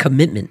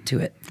commitment to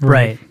it.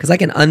 Right. Because I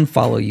can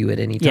unfollow you at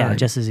any time. Yeah,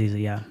 just as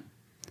easy, yeah.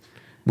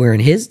 Where in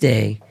his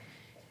day,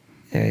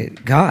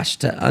 gosh,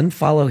 to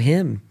unfollow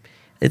him,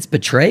 it's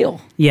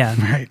betrayal. Yeah.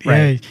 Right.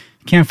 Yeah.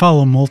 You can't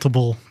follow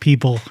multiple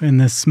people in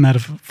this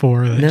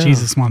metaphor that No.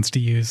 Jesus wants to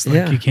use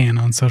like you can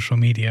on social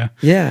media.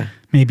 Yeah.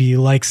 Maybe you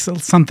like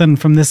something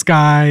from this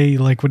guy, you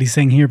like what he's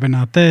saying here, but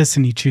not this,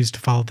 and you choose to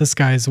follow this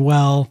guy as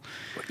well.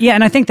 Yeah,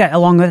 and I think that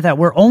along with that,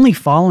 we're only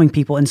following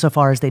people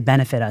insofar as they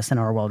benefit us in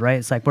our world, right?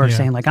 It's like we're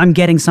saying, like, I'm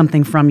getting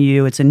something from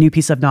you. It's a new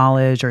piece of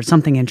knowledge or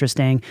something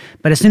interesting.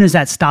 But as soon as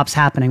that stops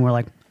happening, we're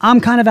like,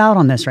 I'm kind of out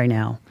on this right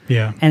now.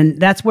 Yeah. And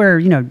that's where,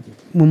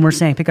 when we're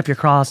saying pick up your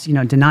cross,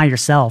 deny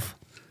yourself.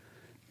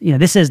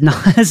 This is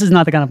not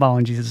the kind of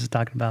following Jesus is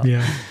talking about.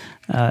 Yeah.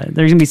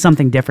 There's gonna be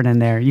something different in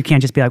there. You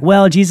can't just be like,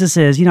 well, Jesus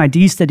is, I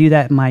used to do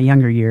that in my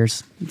younger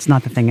years. It's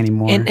not the thing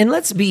anymore. And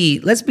let's be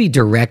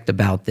direct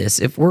about this.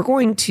 If we're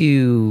going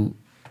to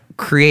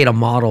create a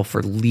model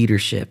for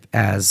leadership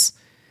as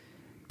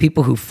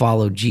people who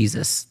follow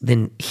Jesus,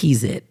 then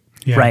he's it.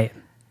 Yeah. Right.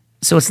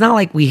 So it's not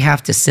like we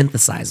have to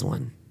synthesize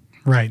one.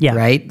 Right. Yeah.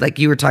 Right? Like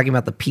you were talking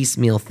about the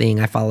piecemeal thing.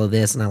 I follow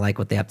this and I like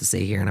what they have to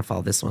say here, and I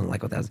follow this one and I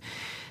like what that was.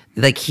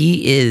 Like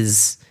he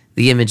is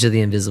the image of the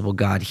invisible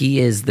God. He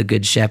is the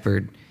good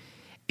shepherd.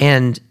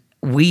 And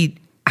we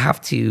have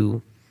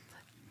to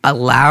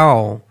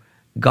allow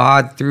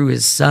God through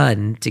his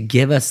son to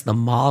give us the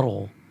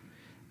model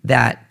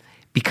that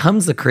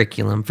becomes the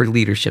curriculum for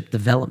leadership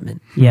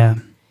development. Yeah.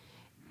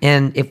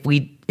 And if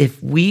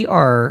we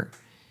are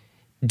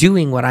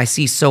doing what I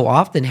see so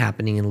often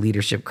happening in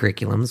leadership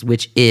curriculums,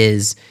 which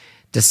is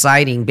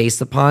deciding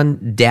based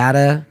upon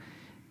data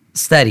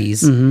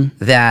studies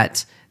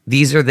that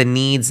these are the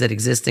needs that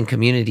exist in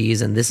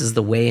communities, and this is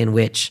the way in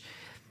which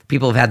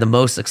people have had the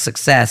most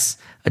success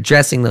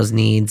addressing those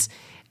needs.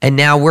 And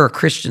now we're a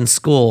Christian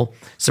school,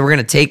 so we're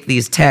going to take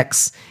these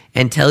texts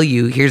and tell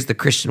you, here's the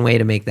Christian way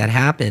to make that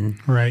happen.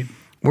 Right.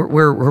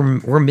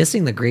 We're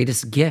missing the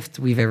greatest gift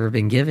we've ever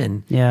been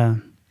given. Yeah.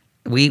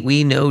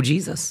 We know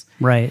Jesus.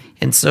 Right.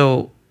 And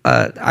so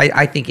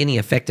I think any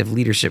effective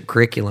leadership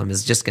curriculum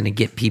is just going to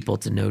get people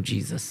to know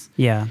Jesus.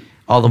 Yeah.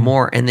 All the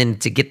more, and then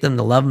to get them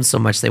to love him so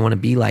much they want to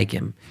be like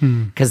him,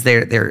 because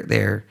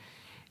they're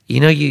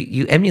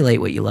you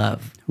emulate what you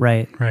love.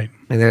 Right. Right.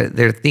 Like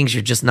there are things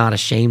you're just not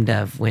ashamed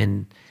of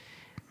when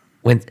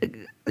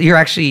you're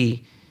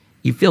actually,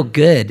 you feel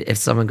good if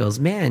someone goes,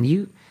 man,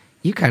 you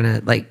kind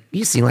of like,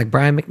 you seem like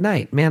Brian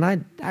McKnight, man.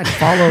 I'd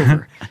fall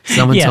over.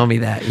 Someone told me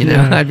that,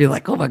 and I'd be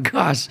like, oh my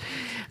gosh.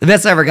 The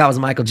best I ever got was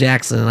Michael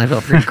Jackson, and I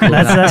felt pretty cool.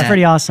 That's about that.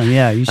 pretty awesome.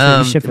 Yeah, you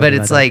should. Feel But about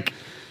it's that. like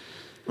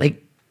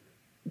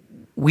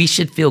we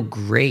should feel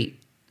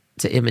great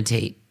to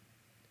imitate.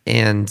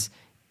 And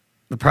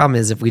the problem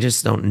is if we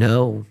just don't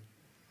know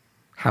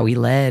how he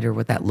led or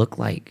what that looked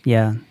like,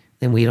 yeah,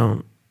 then we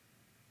don't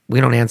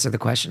answer the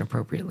question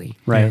appropriately.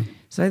 right.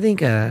 So I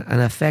think an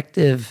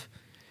effective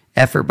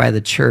effort by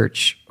the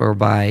church or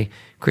by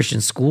Christian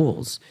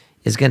schools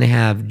is going to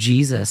have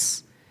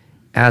Jesus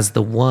as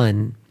the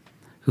one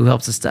who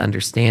helps us to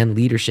understand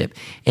leadership.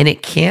 And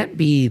it can't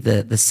be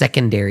the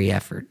secondary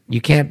effort. You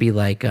can't be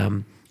like,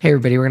 hey,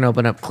 everybody, we're going to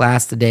open up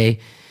class today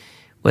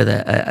with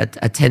a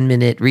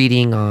 10-minute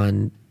reading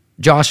on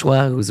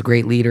Joshua, who's a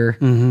great leader.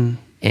 Mm-hmm.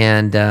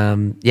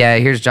 And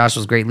here's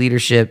Joshua's great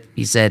leadership.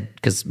 He said,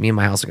 because me and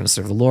my house are going to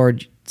serve the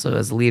Lord. So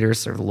as a leader,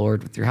 serve the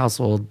Lord with your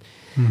household.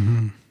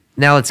 Mm-hmm.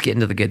 Now let's get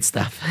into the good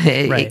stuff.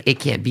 Right. It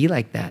can't be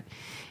like that.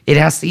 It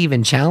has to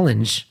even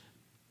challenge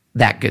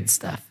that good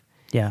stuff.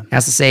 Yeah. It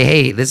has to say,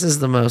 hey, this is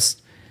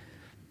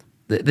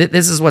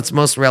this is what's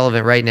most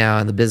relevant right now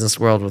in the business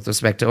world with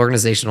respect to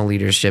organizational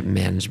leadership and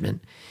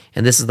management.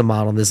 And this is the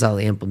model, this is how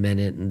they implement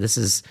it, and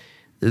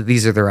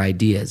these are their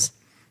ideas.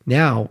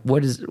 Now,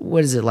 what is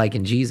it like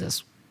in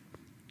Jesus?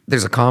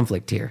 There's a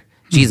conflict here.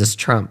 Jesus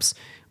trumps.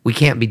 We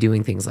can't be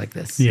doing things like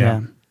this.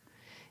 Yeah.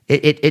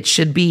 It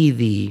should be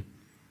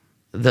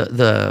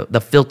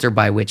the filter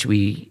by which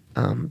we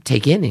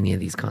take in any of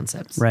these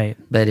concepts. Right.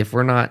 But if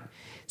we're not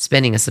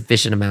spending a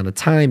sufficient amount of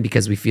time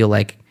because we feel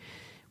like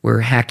we're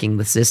hacking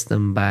the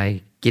system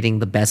by getting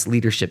the best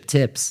leadership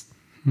tips,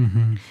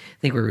 I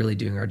think we're really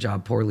doing our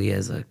job poorly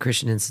as a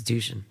Christian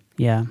institution.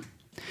 Yeah.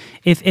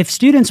 If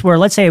students were,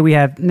 let's say we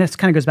have, and this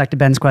kind of goes back to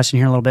Ben's question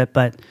here a little bit,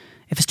 but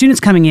if a student's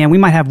coming in, we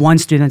might have one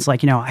student that's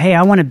like, hey,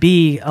 I want to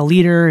be a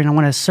leader and I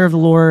want to serve the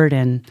Lord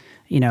and,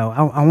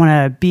 I want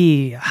to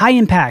be high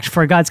impact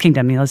for God's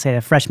kingdom. Let's say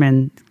a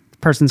freshman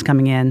person's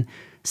coming in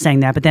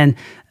saying that, but then,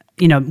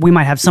 we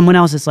might have someone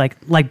else that's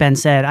like Ben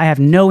said, I have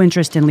no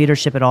interest in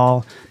leadership at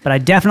all, but I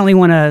definitely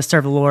want to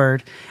serve the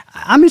Lord.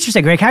 I'm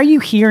interested, Greg, are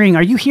you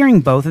hearing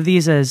both of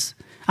these as,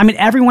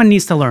 everyone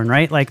needs to learn,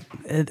 right? Like,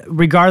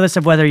 regardless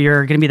of whether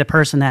you're going to be the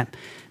person that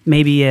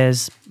maybe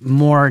is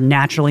more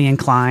naturally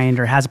inclined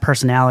or has a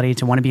personality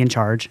to want to be in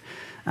charge,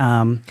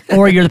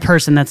 or you're the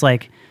person that's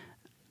like,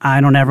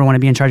 I don't ever want to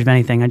be in charge of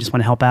anything. I just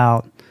want to help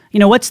out.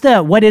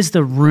 What is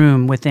the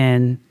room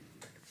within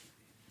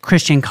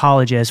Christian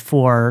colleges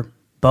for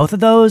both of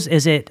those?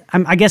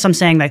 I guess I'm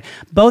saying that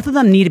both of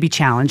them need to be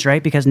challenged,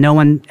 right? Because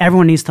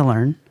everyone needs to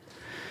learn.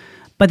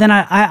 But then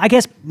I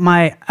guess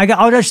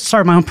I'll just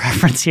start my own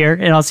preference here,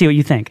 and I'll see what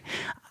you think.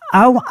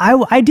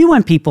 I do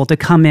want people to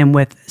come in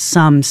with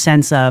some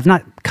sense of,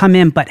 not come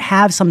in, but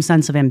have some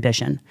sense of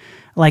ambition.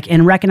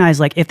 And recognize,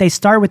 if they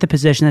start with the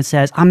position that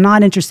says, I'm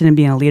not interested in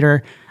being a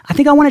leader, I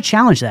think I want to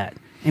challenge that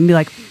and be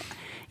like,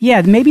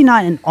 yeah, maybe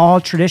not in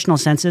all traditional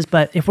senses,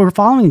 but if we're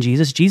following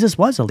Jesus, Jesus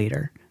was a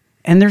leader.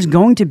 And there's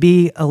going to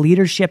be a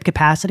leadership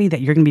capacity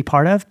that you're going to be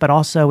part of, but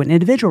also an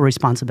individual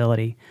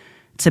responsibility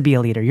to be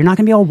a leader. You're not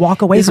going to be able to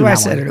walk away from that.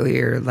 This is what I said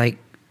earlier.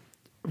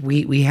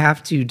 We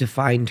have to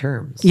define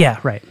terms. Yeah,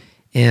 right.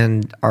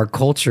 And our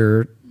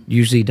culture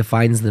usually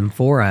defines them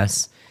for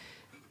us,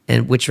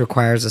 and which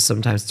requires us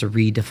sometimes to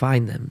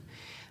redefine them.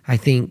 I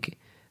think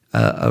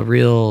a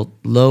real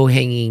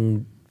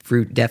low-hanging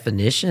fruit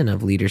definition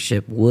of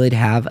leadership would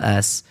have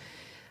us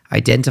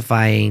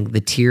identifying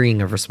the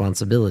tiering of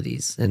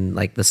responsibilities and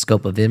the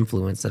scope of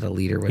influence that a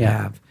leader would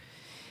have.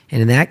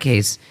 And in that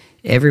case,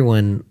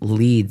 everyone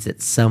leads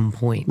at some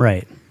point.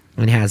 Right.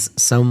 And has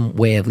some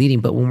way of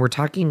leading. But when we're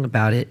talking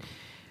about it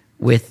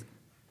with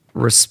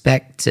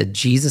respect to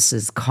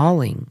Jesus's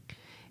calling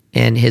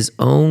and his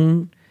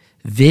own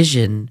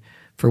vision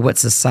for what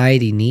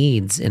society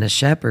needs in a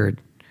shepherd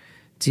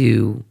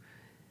to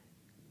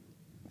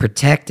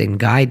protect and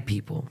guide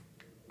people,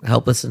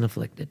 helpless and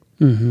afflicted,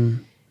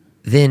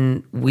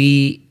 then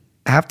we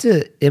have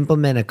to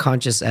implement a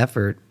conscious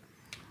effort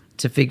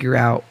to figure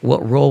out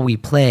what role we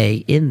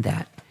play in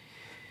that.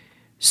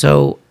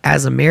 So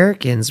as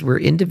Americans, we're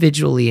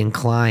individually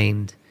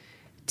inclined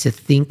to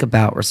think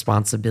about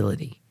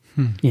responsibility.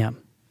 Yeah.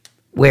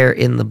 Where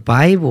in the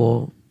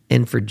Bible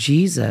and for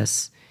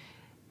Jesus,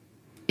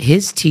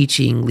 his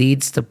teaching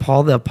leads to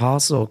Paul the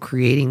Apostle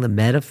creating the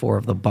metaphor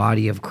of the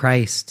body of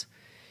Christ,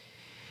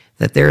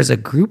 that there is a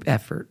group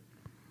effort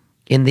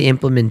in the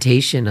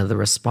implementation of the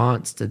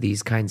response to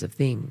these kinds of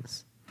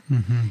things.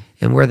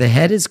 And where the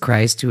head is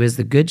Christ, who is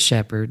the good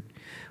shepherd,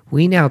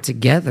 we now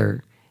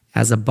together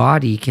as a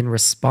body can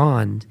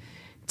respond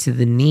to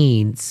the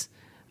needs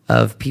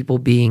of people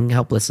being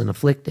helpless and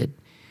afflicted.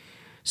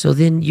 So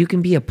then you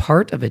can be a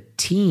part of a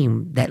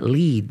team that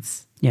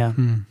leads. Yeah.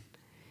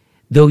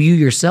 Though you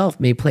yourself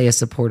may play a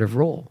supportive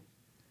role.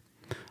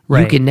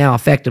 Right. You can now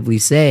effectively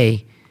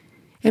say,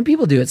 and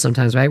people do it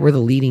sometimes, right? We're the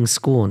leading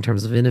school in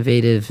terms of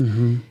innovative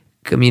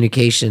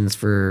communications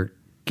for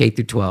K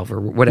through 12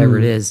 or whatever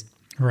it is.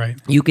 Right.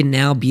 You can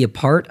now be a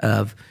part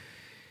of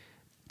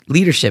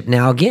leadership.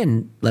 Now,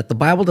 again, let the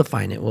Bible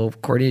define it. Well,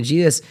 according to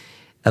Jesus,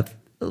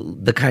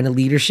 the kind of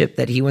leadership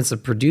that he wants to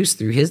produce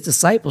through his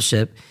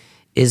discipleship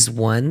is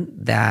one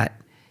that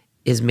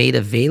is made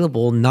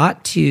available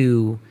not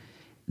to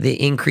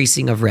the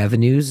increasing of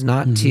revenues,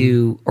 not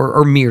to,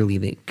 or merely,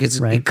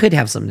 because it could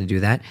have something to do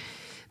with that,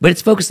 but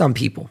it's focused on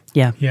people.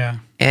 Yeah. Yeah.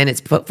 And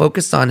it's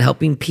focused on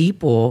helping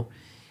people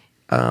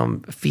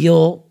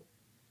feel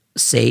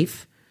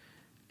safe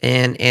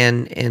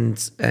and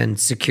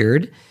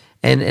secured,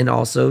 and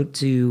also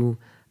to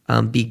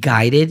be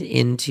guided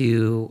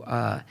into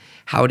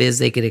how it is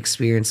they could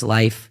experience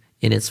life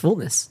in its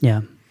fullness.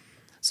 Yeah.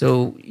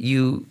 So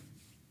you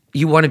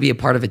want to be a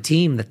part of a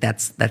team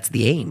that's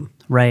the aim.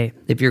 Right.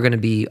 If you're going to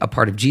be a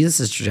part of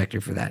Jesus's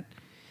trajectory for that.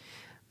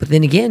 But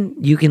then again,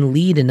 you can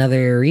lead in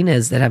other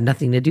arenas that have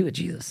nothing to do with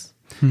Jesus.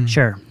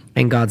 Sure.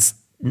 And God's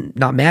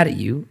not mad at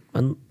you,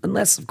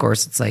 unless, of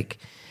course, it's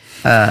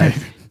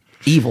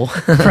evil.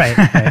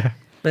 Right.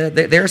 But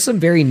there are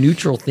some very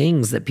neutral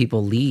things that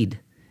people lead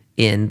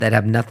in that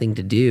have nothing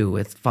to do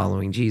with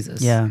following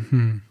Jesus. Yeah.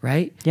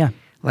 Right? Yeah.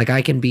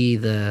 I can be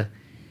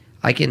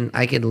I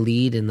can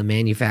lead in the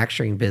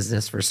manufacturing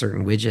business for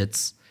certain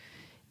widgets,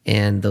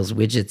 and those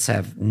widgets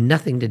have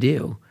nothing to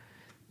do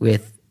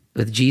with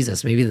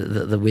Jesus. Maybe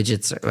the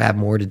widgets have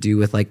more to do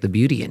with the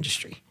beauty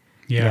industry.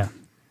 Yeah.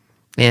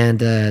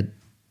 And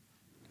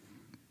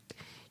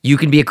you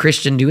can be a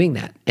Christian doing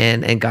that,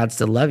 and God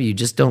still love you.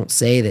 Just don't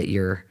say that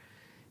you're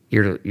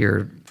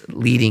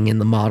leading in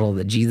the model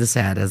that Jesus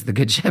had as the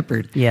good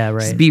shepherd. Yeah,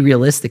 right. Just be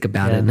realistic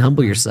about it and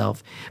humble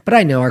yourself. But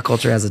I know our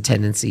culture has a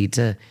tendency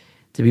to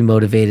be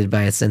motivated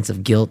by a sense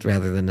of guilt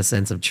rather than a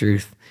sense of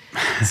truth.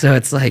 So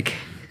it's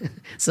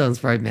someone's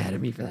probably mad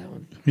at me for that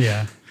one.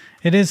 Yeah.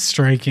 It is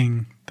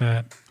striking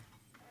that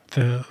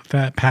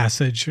that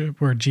passage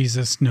where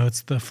Jesus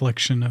notes the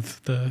affliction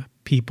of the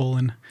people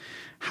and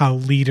how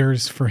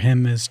leaders for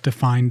him is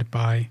defined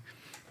by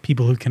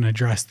people who can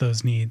address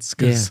those needs.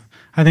 Because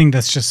I think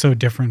that's just so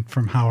different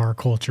from how our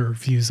culture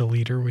views a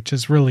leader, which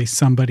is really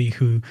somebody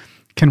who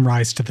can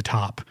rise to the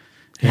top.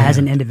 As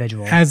an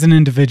individual. As an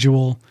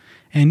individual,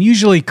 and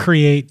usually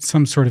create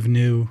some sort of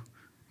new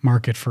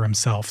market for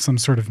himself, some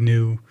sort of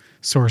new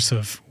source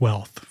of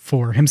wealth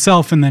for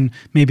himself, and then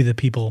maybe the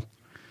people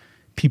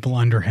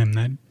under him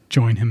that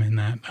join him in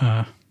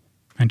that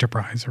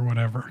enterprise or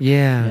whatever.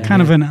 Yeah.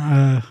 Kind of an,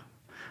 I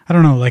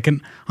don't know, like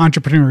an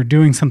entrepreneur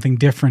doing something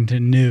different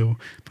and new.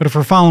 But if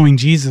we're following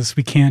Jesus,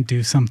 we can't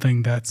do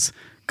something that's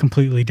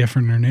completely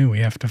different or new. We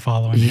have to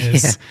follow in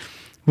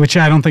which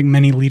I don't think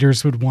many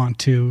leaders would want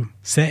to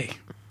say,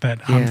 that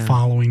I'm Yeah.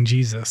 following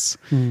Jesus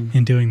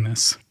in doing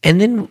this.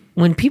 And then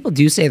when people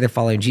do say they're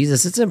following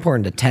Jesus, it's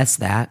important to test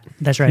that.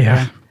 That's right. Yeah.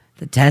 Yeah.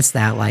 To test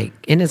that, like,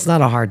 and it's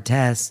not a hard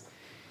test.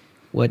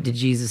 What did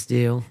Jesus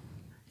do?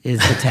 Is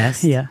the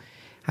test. Yeah.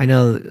 I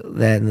know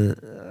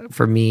that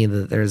for me,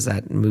 that there's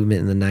that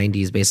movement in the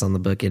 90s based on the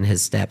book In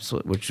His Steps,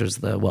 which was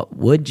the what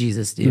would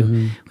Jesus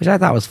do, which I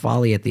thought was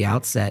folly at the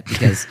outset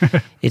because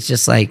it's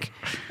just like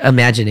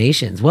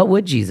imaginations. What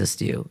would Jesus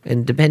do?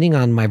 And depending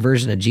on my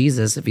version of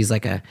Jesus, if he's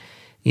like a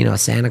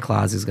Santa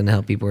Claus who's going to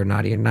help people who are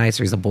naughty or nice,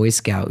 or he's a Boy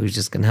Scout who's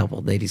just going to help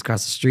old ladies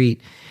cross the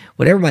street,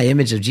 whatever my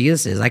image of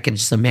Jesus is, I can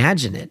just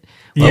imagine it.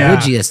 What Yeah.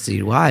 would Jesus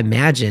do? Well, I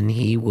imagine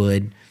he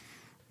would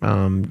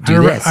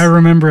do this. I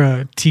remember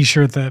a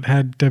T-shirt that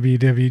had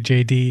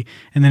WWJD,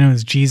 and then it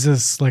was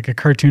Jesus, like a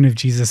cartoon of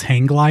Jesus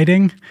hang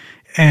gliding.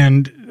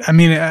 And I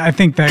mean, I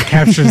think that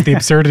captures the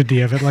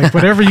absurdity of it. Like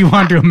whatever you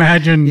want to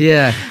imagine,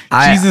 Yeah.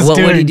 Jesus what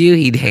would he doing. do?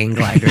 He'd hang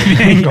glide. Right?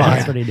 Hang glide.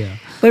 That's what he did.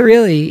 But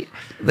really,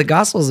 the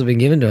Gospels have been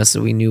given to us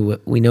so we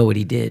know what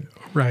he did.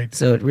 Right.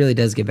 So it really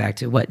does get back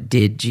to what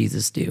did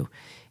Jesus do?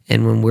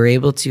 And when we're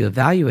able to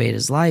evaluate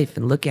his life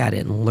and look at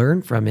it and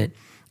learn from it,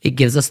 it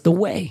gives us the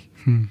way.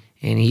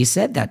 And he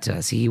said that to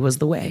us. He was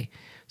the way.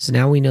 So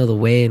now we know the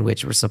way in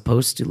which we're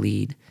supposed to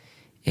lead.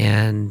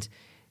 And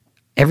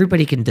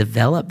everybody can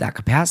develop that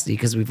capacity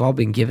because we've all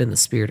been given the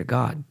Spirit of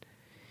God.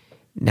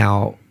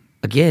 Now,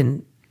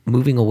 again,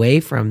 moving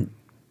away from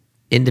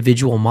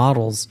individual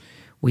models,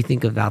 we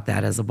think about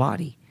that as a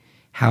body.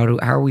 How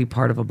are we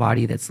part of a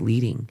body that's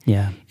leading?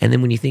 Yeah. And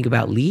then when you think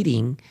about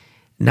leading,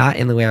 not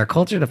in the way our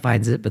culture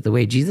defines it, but the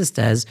way Jesus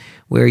does,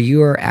 where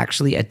you are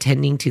actually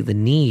attending to the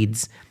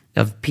needs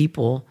of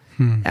people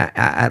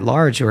at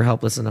large who are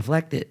helpless and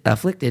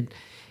afflicted,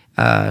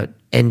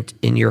 and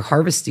you're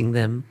harvesting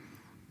them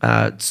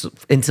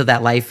into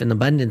that life and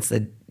abundance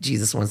that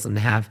Jesus wants them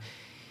to have.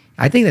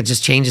 I think that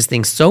just changes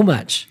things so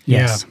much.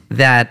 Yes.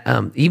 That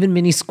even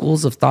many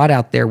schools of thought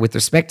out there with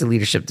respect to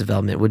leadership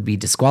development would be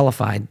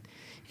disqualified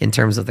in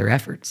terms of their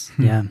efforts.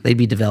 Yeah. They'd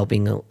be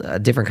developing a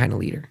different kind of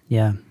leader.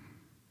 Yeah.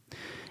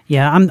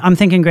 Yeah. I'm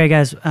thinking, Greg,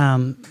 as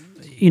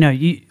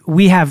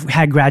we have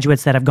had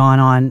graduates that have gone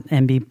on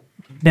and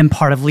been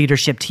part of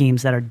leadership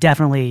teams that are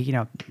definitely,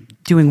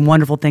 doing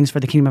wonderful things for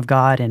the kingdom of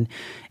God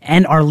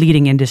and are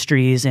leading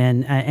industries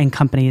and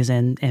companies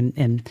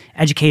and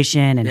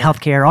education and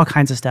healthcare, all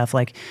kinds of stuff.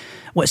 Like,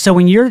 so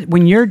when you're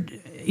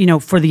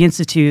for the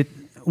Institute,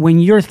 when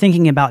you're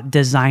thinking about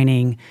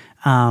designing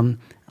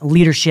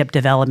leadership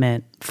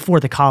development for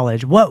the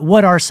college,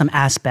 what are some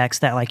aspects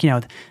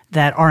that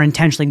that are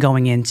intentionally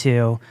going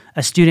into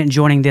a student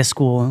joining this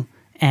school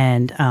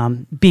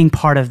and being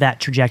part of that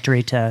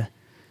trajectory to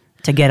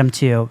get them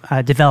to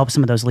develop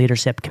some of those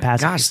leadership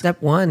capacities? Gosh,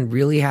 step one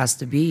really has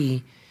to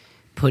be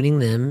putting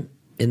them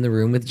in the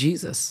room with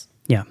Jesus,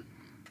 Yeah.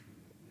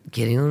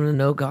 getting them to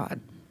know God.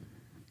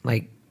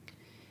 Like,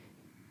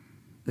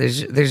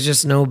 there's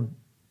just no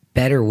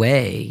better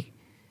way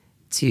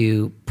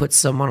to put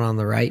someone on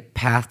the right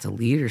path to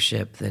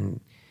leadership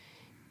than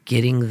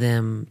getting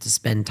them to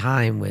spend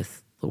time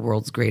with the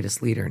world's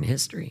greatest leader in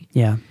history.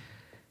 Yeah.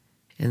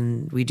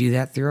 And we do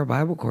that through our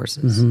Bible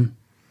courses.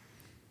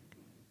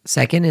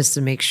 Second is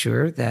to make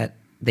sure that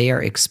they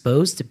are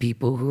exposed to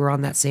people who are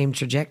on that same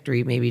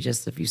trajectory, maybe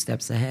just a few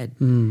steps ahead.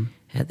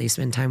 That they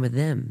spend time with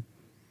them.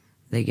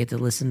 They get to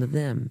listen to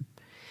them.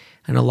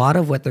 And a lot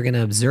of what they're going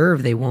to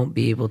observe, they won't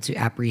be able to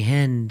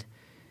apprehend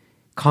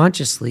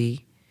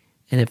consciously,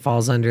 and it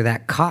falls under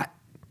that caught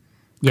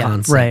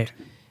concept. Right.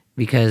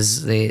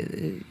 Because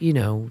they,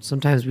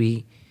 sometimes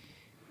we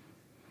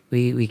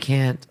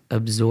can't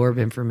absorb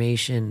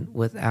information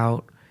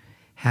without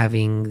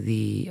having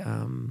the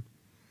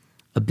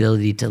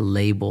ability to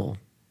label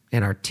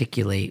and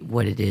articulate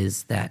what it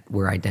is that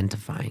we're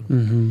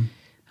identifying.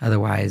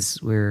 Otherwise,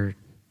 we're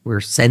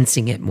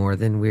sensing it more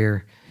than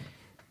we're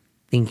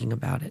thinking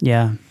about it.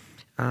 Yeah.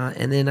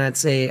 And then I'd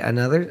say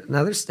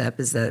another step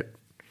is that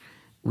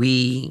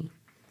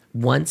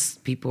once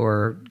people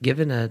are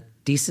given a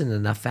decent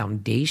enough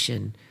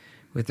foundation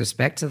with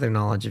respect to their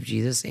knowledge of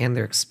Jesus and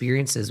their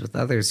experiences with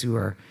others who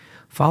are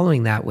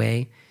following that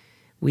way,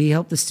 we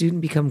help the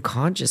student become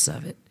conscious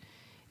of it.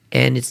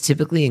 And it's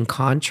typically in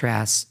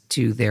contrast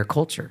to their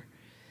culture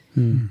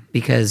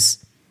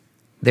because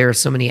there are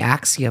so many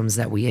axioms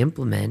that we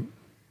implement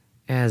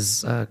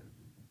as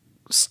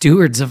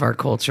stewards of our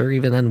culture,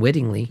 even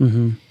unwittingly,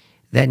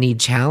 that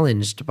need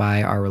challenged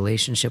by our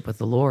relationship with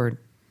the Lord,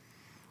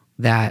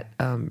 that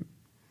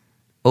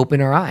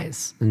open our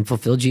eyes and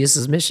fulfill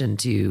Jesus' mission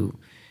to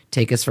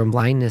take us from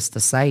blindness to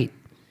sight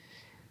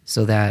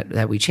so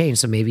that we change.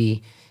 So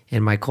maybe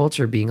in my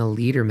culture, being a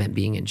leader meant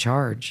being in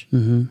charge.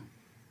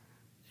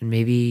 And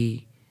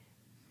maybe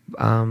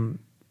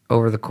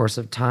over the course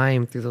of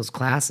time through those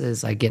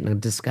classes, I get in a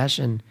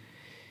discussion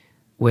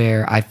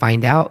where I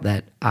find out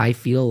that I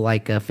feel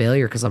like a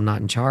failure because I'm not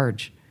in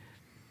charge.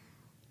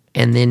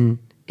 And then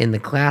in the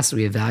class,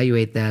 we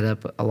evaluate that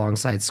up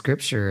alongside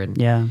Scripture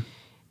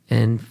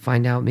and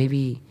find out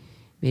maybe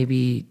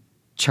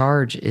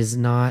charge is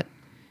not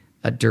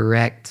a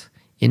direct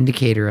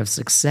indicator of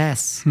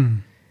success.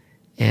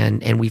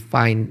 And we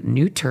find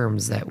new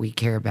terms that we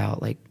care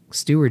about, like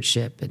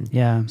stewardship and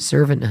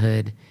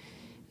servanthood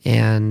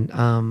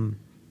and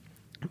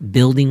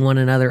building one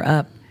another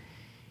up.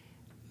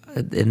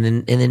 And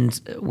then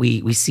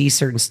we see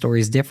certain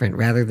stories different.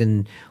 Rather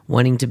than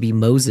wanting to be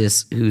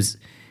Moses, whose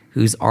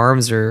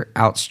arms are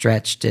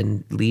outstretched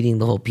and leading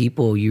the whole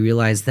people, you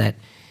realize that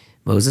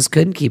Moses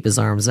couldn't keep his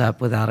arms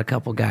up without a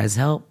couple guys'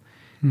 help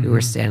who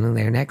were standing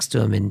there next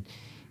to him,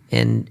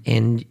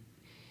 and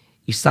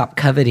you stop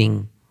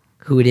coveting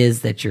who it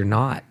is that you're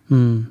not.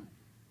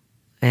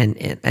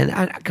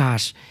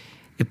 Gosh,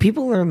 if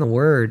people learn the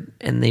word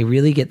and they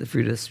really get the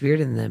fruit of the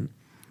Spirit in them,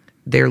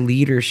 their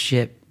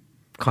leadership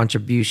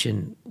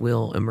contribution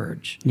will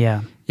emerge.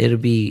 Yeah. It'll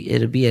be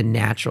a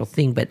natural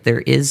thing, but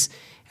there is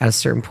at a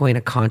certain point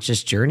a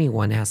conscious journey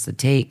one has to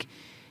take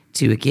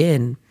to,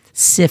 again,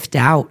 sift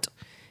out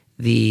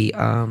the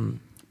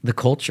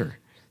culture,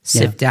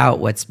 sift out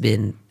what's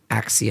been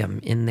axiom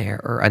in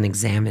there or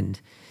unexamined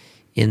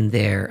in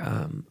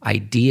their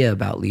idea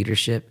about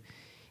leadership,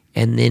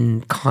 and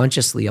then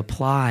consciously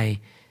apply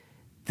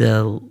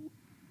the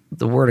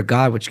Word of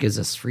God, which gives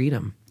us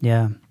freedom.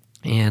 Yeah.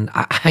 And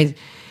I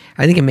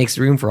think it makes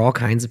room for all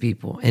kinds of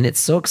people, and it's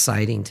so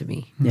exciting to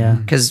me. Yeah.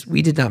 Because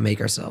we did not make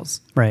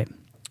ourselves. Right.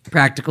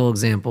 Practical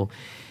example.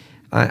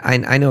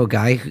 I know a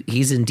guy,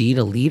 he's indeed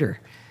a leader,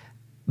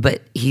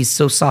 but he's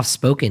so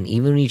soft-spoken.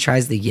 Even when he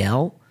tries to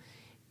yell,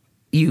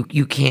 you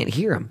can't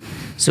hear him.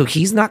 So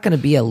he's not going to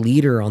be a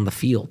leader on the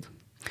field.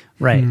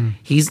 Right.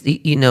 He's,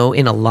 in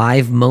a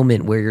live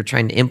moment where you're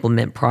trying to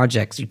implement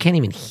projects, you can't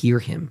even hear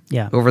him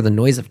over the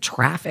noise of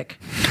traffic.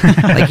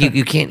 Like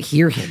you can't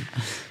hear him.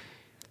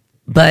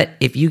 But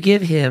if you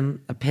give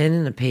him a pen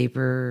and a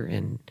paper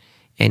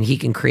and he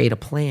can create a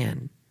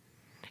plan,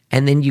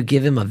 and then you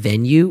give him a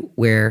venue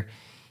where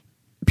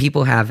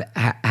people have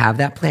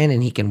that plan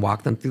and he can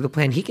walk them through the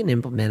plan, he can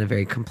implement a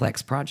very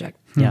complex project.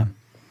 Yeah.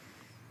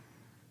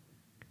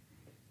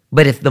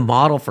 But if the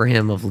model for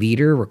him of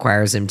leader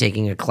requires him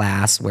taking a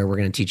class where we're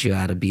going to teach you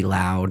how to be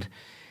loud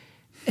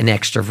and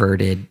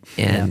extroverted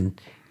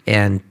and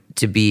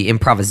to be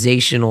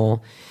improvisational,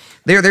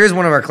 there is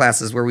one of our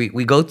classes where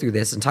we go through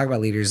this and talk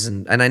about leaders,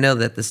 and I know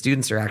that the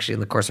students are actually in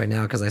the course right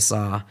now because I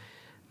saw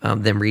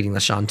them reading the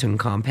Shantung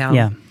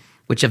Compound,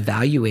 which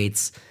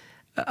evaluates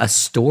a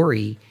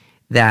story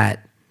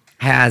that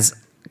has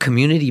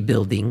community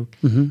building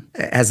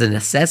as a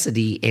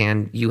necessity,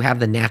 and you have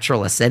the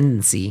natural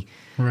ascendancy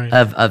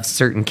of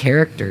certain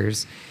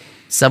characters,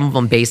 some of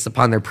them based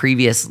upon their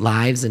previous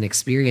lives and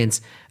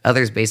experience,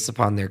 others based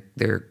upon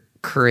their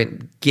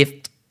current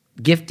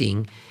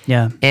gifting.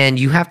 Yeah. And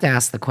you have to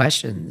ask the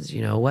questions,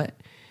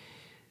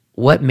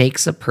 what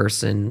makes a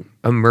person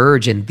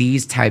emerge in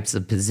these types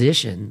of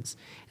positions?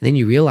 And then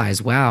you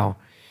realize, wow,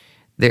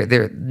 that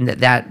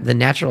the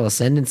natural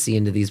ascendancy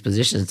into these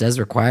positions does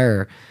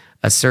require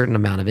a certain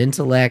amount of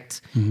intellect,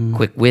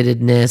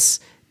 quick-wittedness,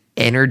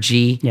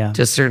 energy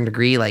to a certain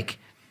degree,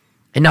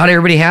 and not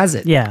everybody has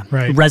it. Yeah.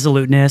 Right.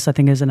 Resoluteness, I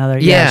think, is another.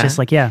 Yeah. It's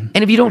just And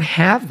if you don't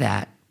have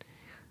that,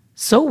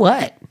 so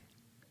what?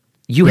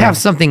 You have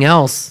something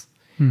else.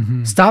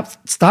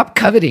 Stop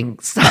coveting.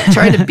 Stop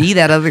trying to be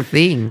that other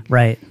thing.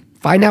 Right.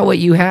 Find out what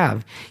you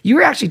have. You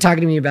were actually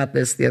talking to me about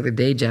this the other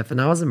day, Jeff, and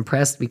I was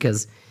impressed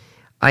because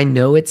I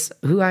know it's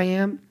who I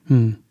am,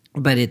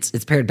 but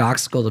it's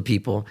paradoxical to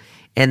people.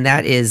 And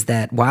that is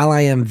that while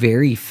I am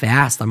very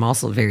fast, I'm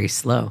also very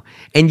slow.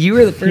 And you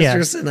were the first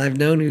person I've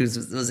known who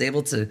was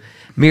able to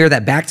mirror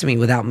that back to me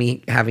without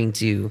me having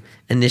to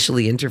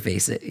initially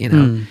interface it,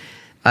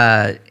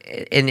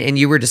 and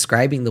you were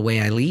describing the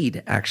way I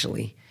lead,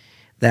 actually,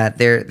 that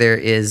there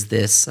is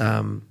this,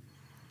 I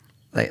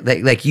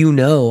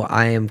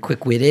am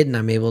quick-witted and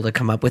I'm able to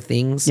come up with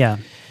things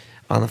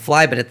on the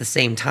fly, but at the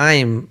same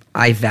time,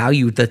 I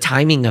value the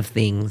timing of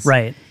things.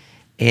 Right.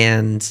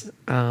 And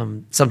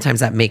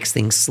sometimes that makes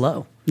things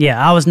slow.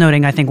 Yeah, I was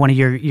noting, I think one of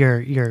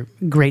your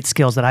great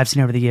skills that I've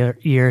seen over the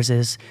years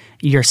is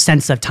your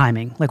sense of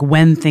timing, like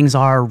when things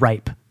are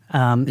ripe.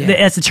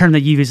 That's a term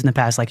that you've used in the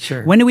past. Like,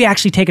 when do we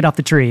actually take it off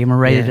the tree and we're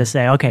ready to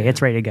say, okay,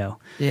 it's ready to go?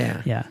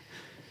 Yeah. Yeah.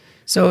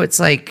 So it's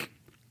like,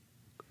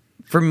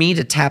 for me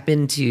to tap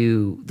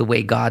into the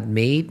way God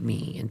made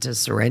me and to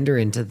surrender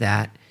into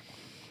that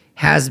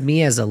has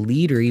me as a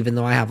leader, even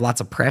though I have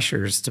lots of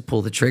pressures to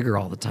pull the trigger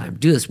all the time.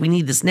 Do this. We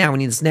need this now. We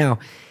need this now.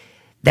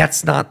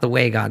 That's not the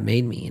way God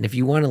made me. And if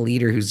you want a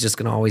leader who's just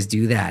going to always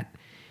do that,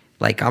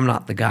 I'm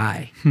not the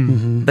guy.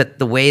 But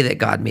the way that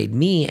God made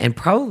me, and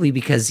probably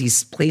because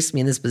he's placed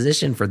me in this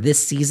position for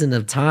this season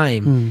of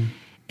time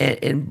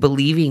and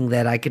believing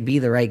that I could be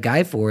the right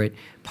guy for it,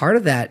 part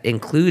of that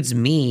includes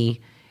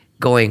me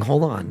going,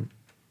 hold on,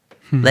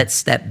 let's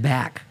step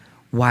back.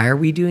 Why are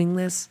we doing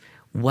this?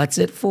 What's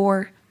it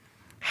for?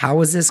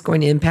 How is this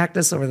going to impact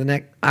us over the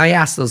next? I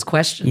ask those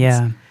questions.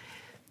 Yeah.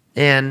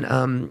 And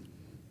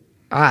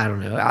I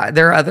don't know.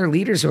 There are other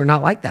leaders who are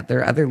not like that. There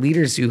are other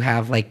leaders who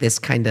have this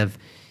kind of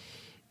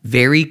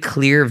very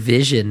clear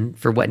vision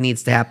for what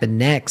needs to happen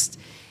next.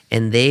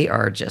 and they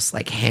are just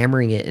like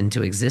hammering it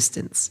into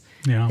existence.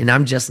 Yeah. And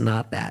I'm just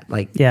not that.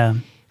 Like, Yeah.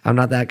 I'm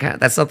not that kind.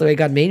 That's not the way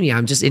God made me.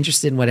 I'm just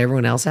interested in what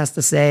everyone else has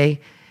to say.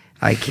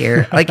 I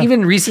care. Like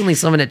even recently,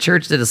 someone at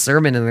church did a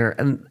sermon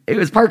and it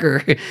was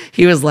Parker.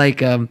 He was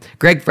like,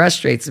 Greg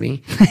frustrates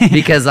me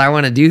because I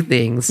want to do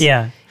things.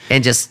 Yeah.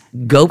 And just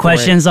go for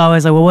Questions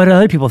always like, well, what do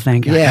other people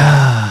think?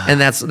 Yeah. And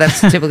that's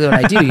typically what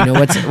I do. You know,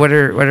 what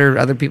are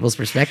other people's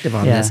perspective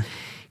on this?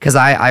 Because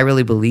I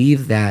really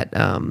believe that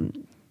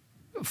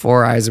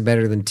 4 eyes are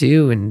better than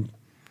 2 and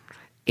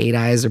 8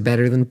 eyes are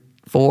better than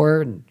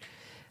 4. And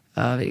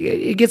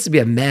it gets to be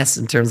a mess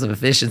in terms of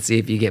efficiency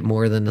if you get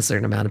more than a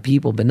certain amount of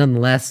people. But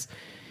nonetheless,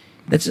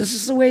 that's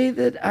just the way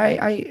that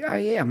I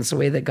am. It's the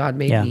way that God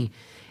made me.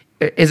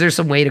 Is there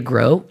some way to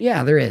grow?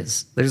 Yeah, there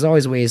is. There's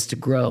always ways to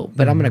grow.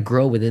 But I'm going to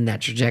grow within that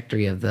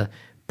trajectory of the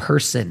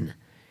person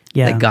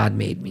that God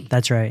made me.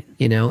 That's right.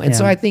 You know? And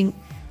so I think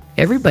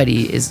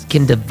everybody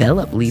can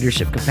develop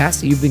leadership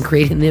capacity. You've been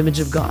created in the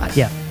image of God.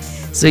 Yeah.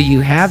 So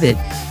you have it.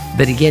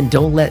 But again,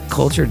 don't let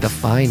culture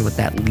define what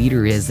that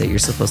leader is that you're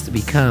supposed to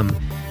become,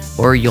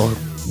 or you'll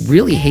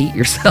really hate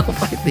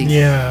yourself, I think,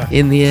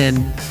 in the end.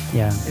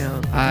 Yeah. You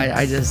know,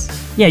 I just...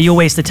 Yeah, you'll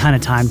waste a ton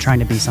of time trying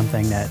to be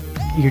something that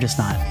you're just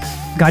not.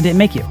 God didn't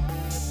make you.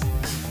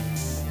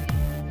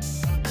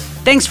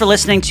 Thanks for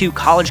listening to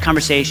College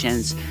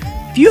Conversations.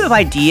 If you have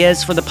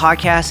ideas for the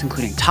podcast,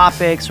 including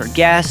topics or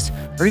guests,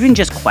 or even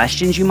just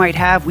questions you might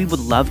have, we would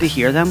love to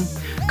hear them.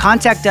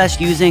 Contact us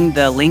using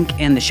the link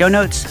in the show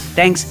notes.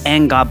 Thanks,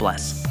 and God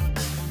bless.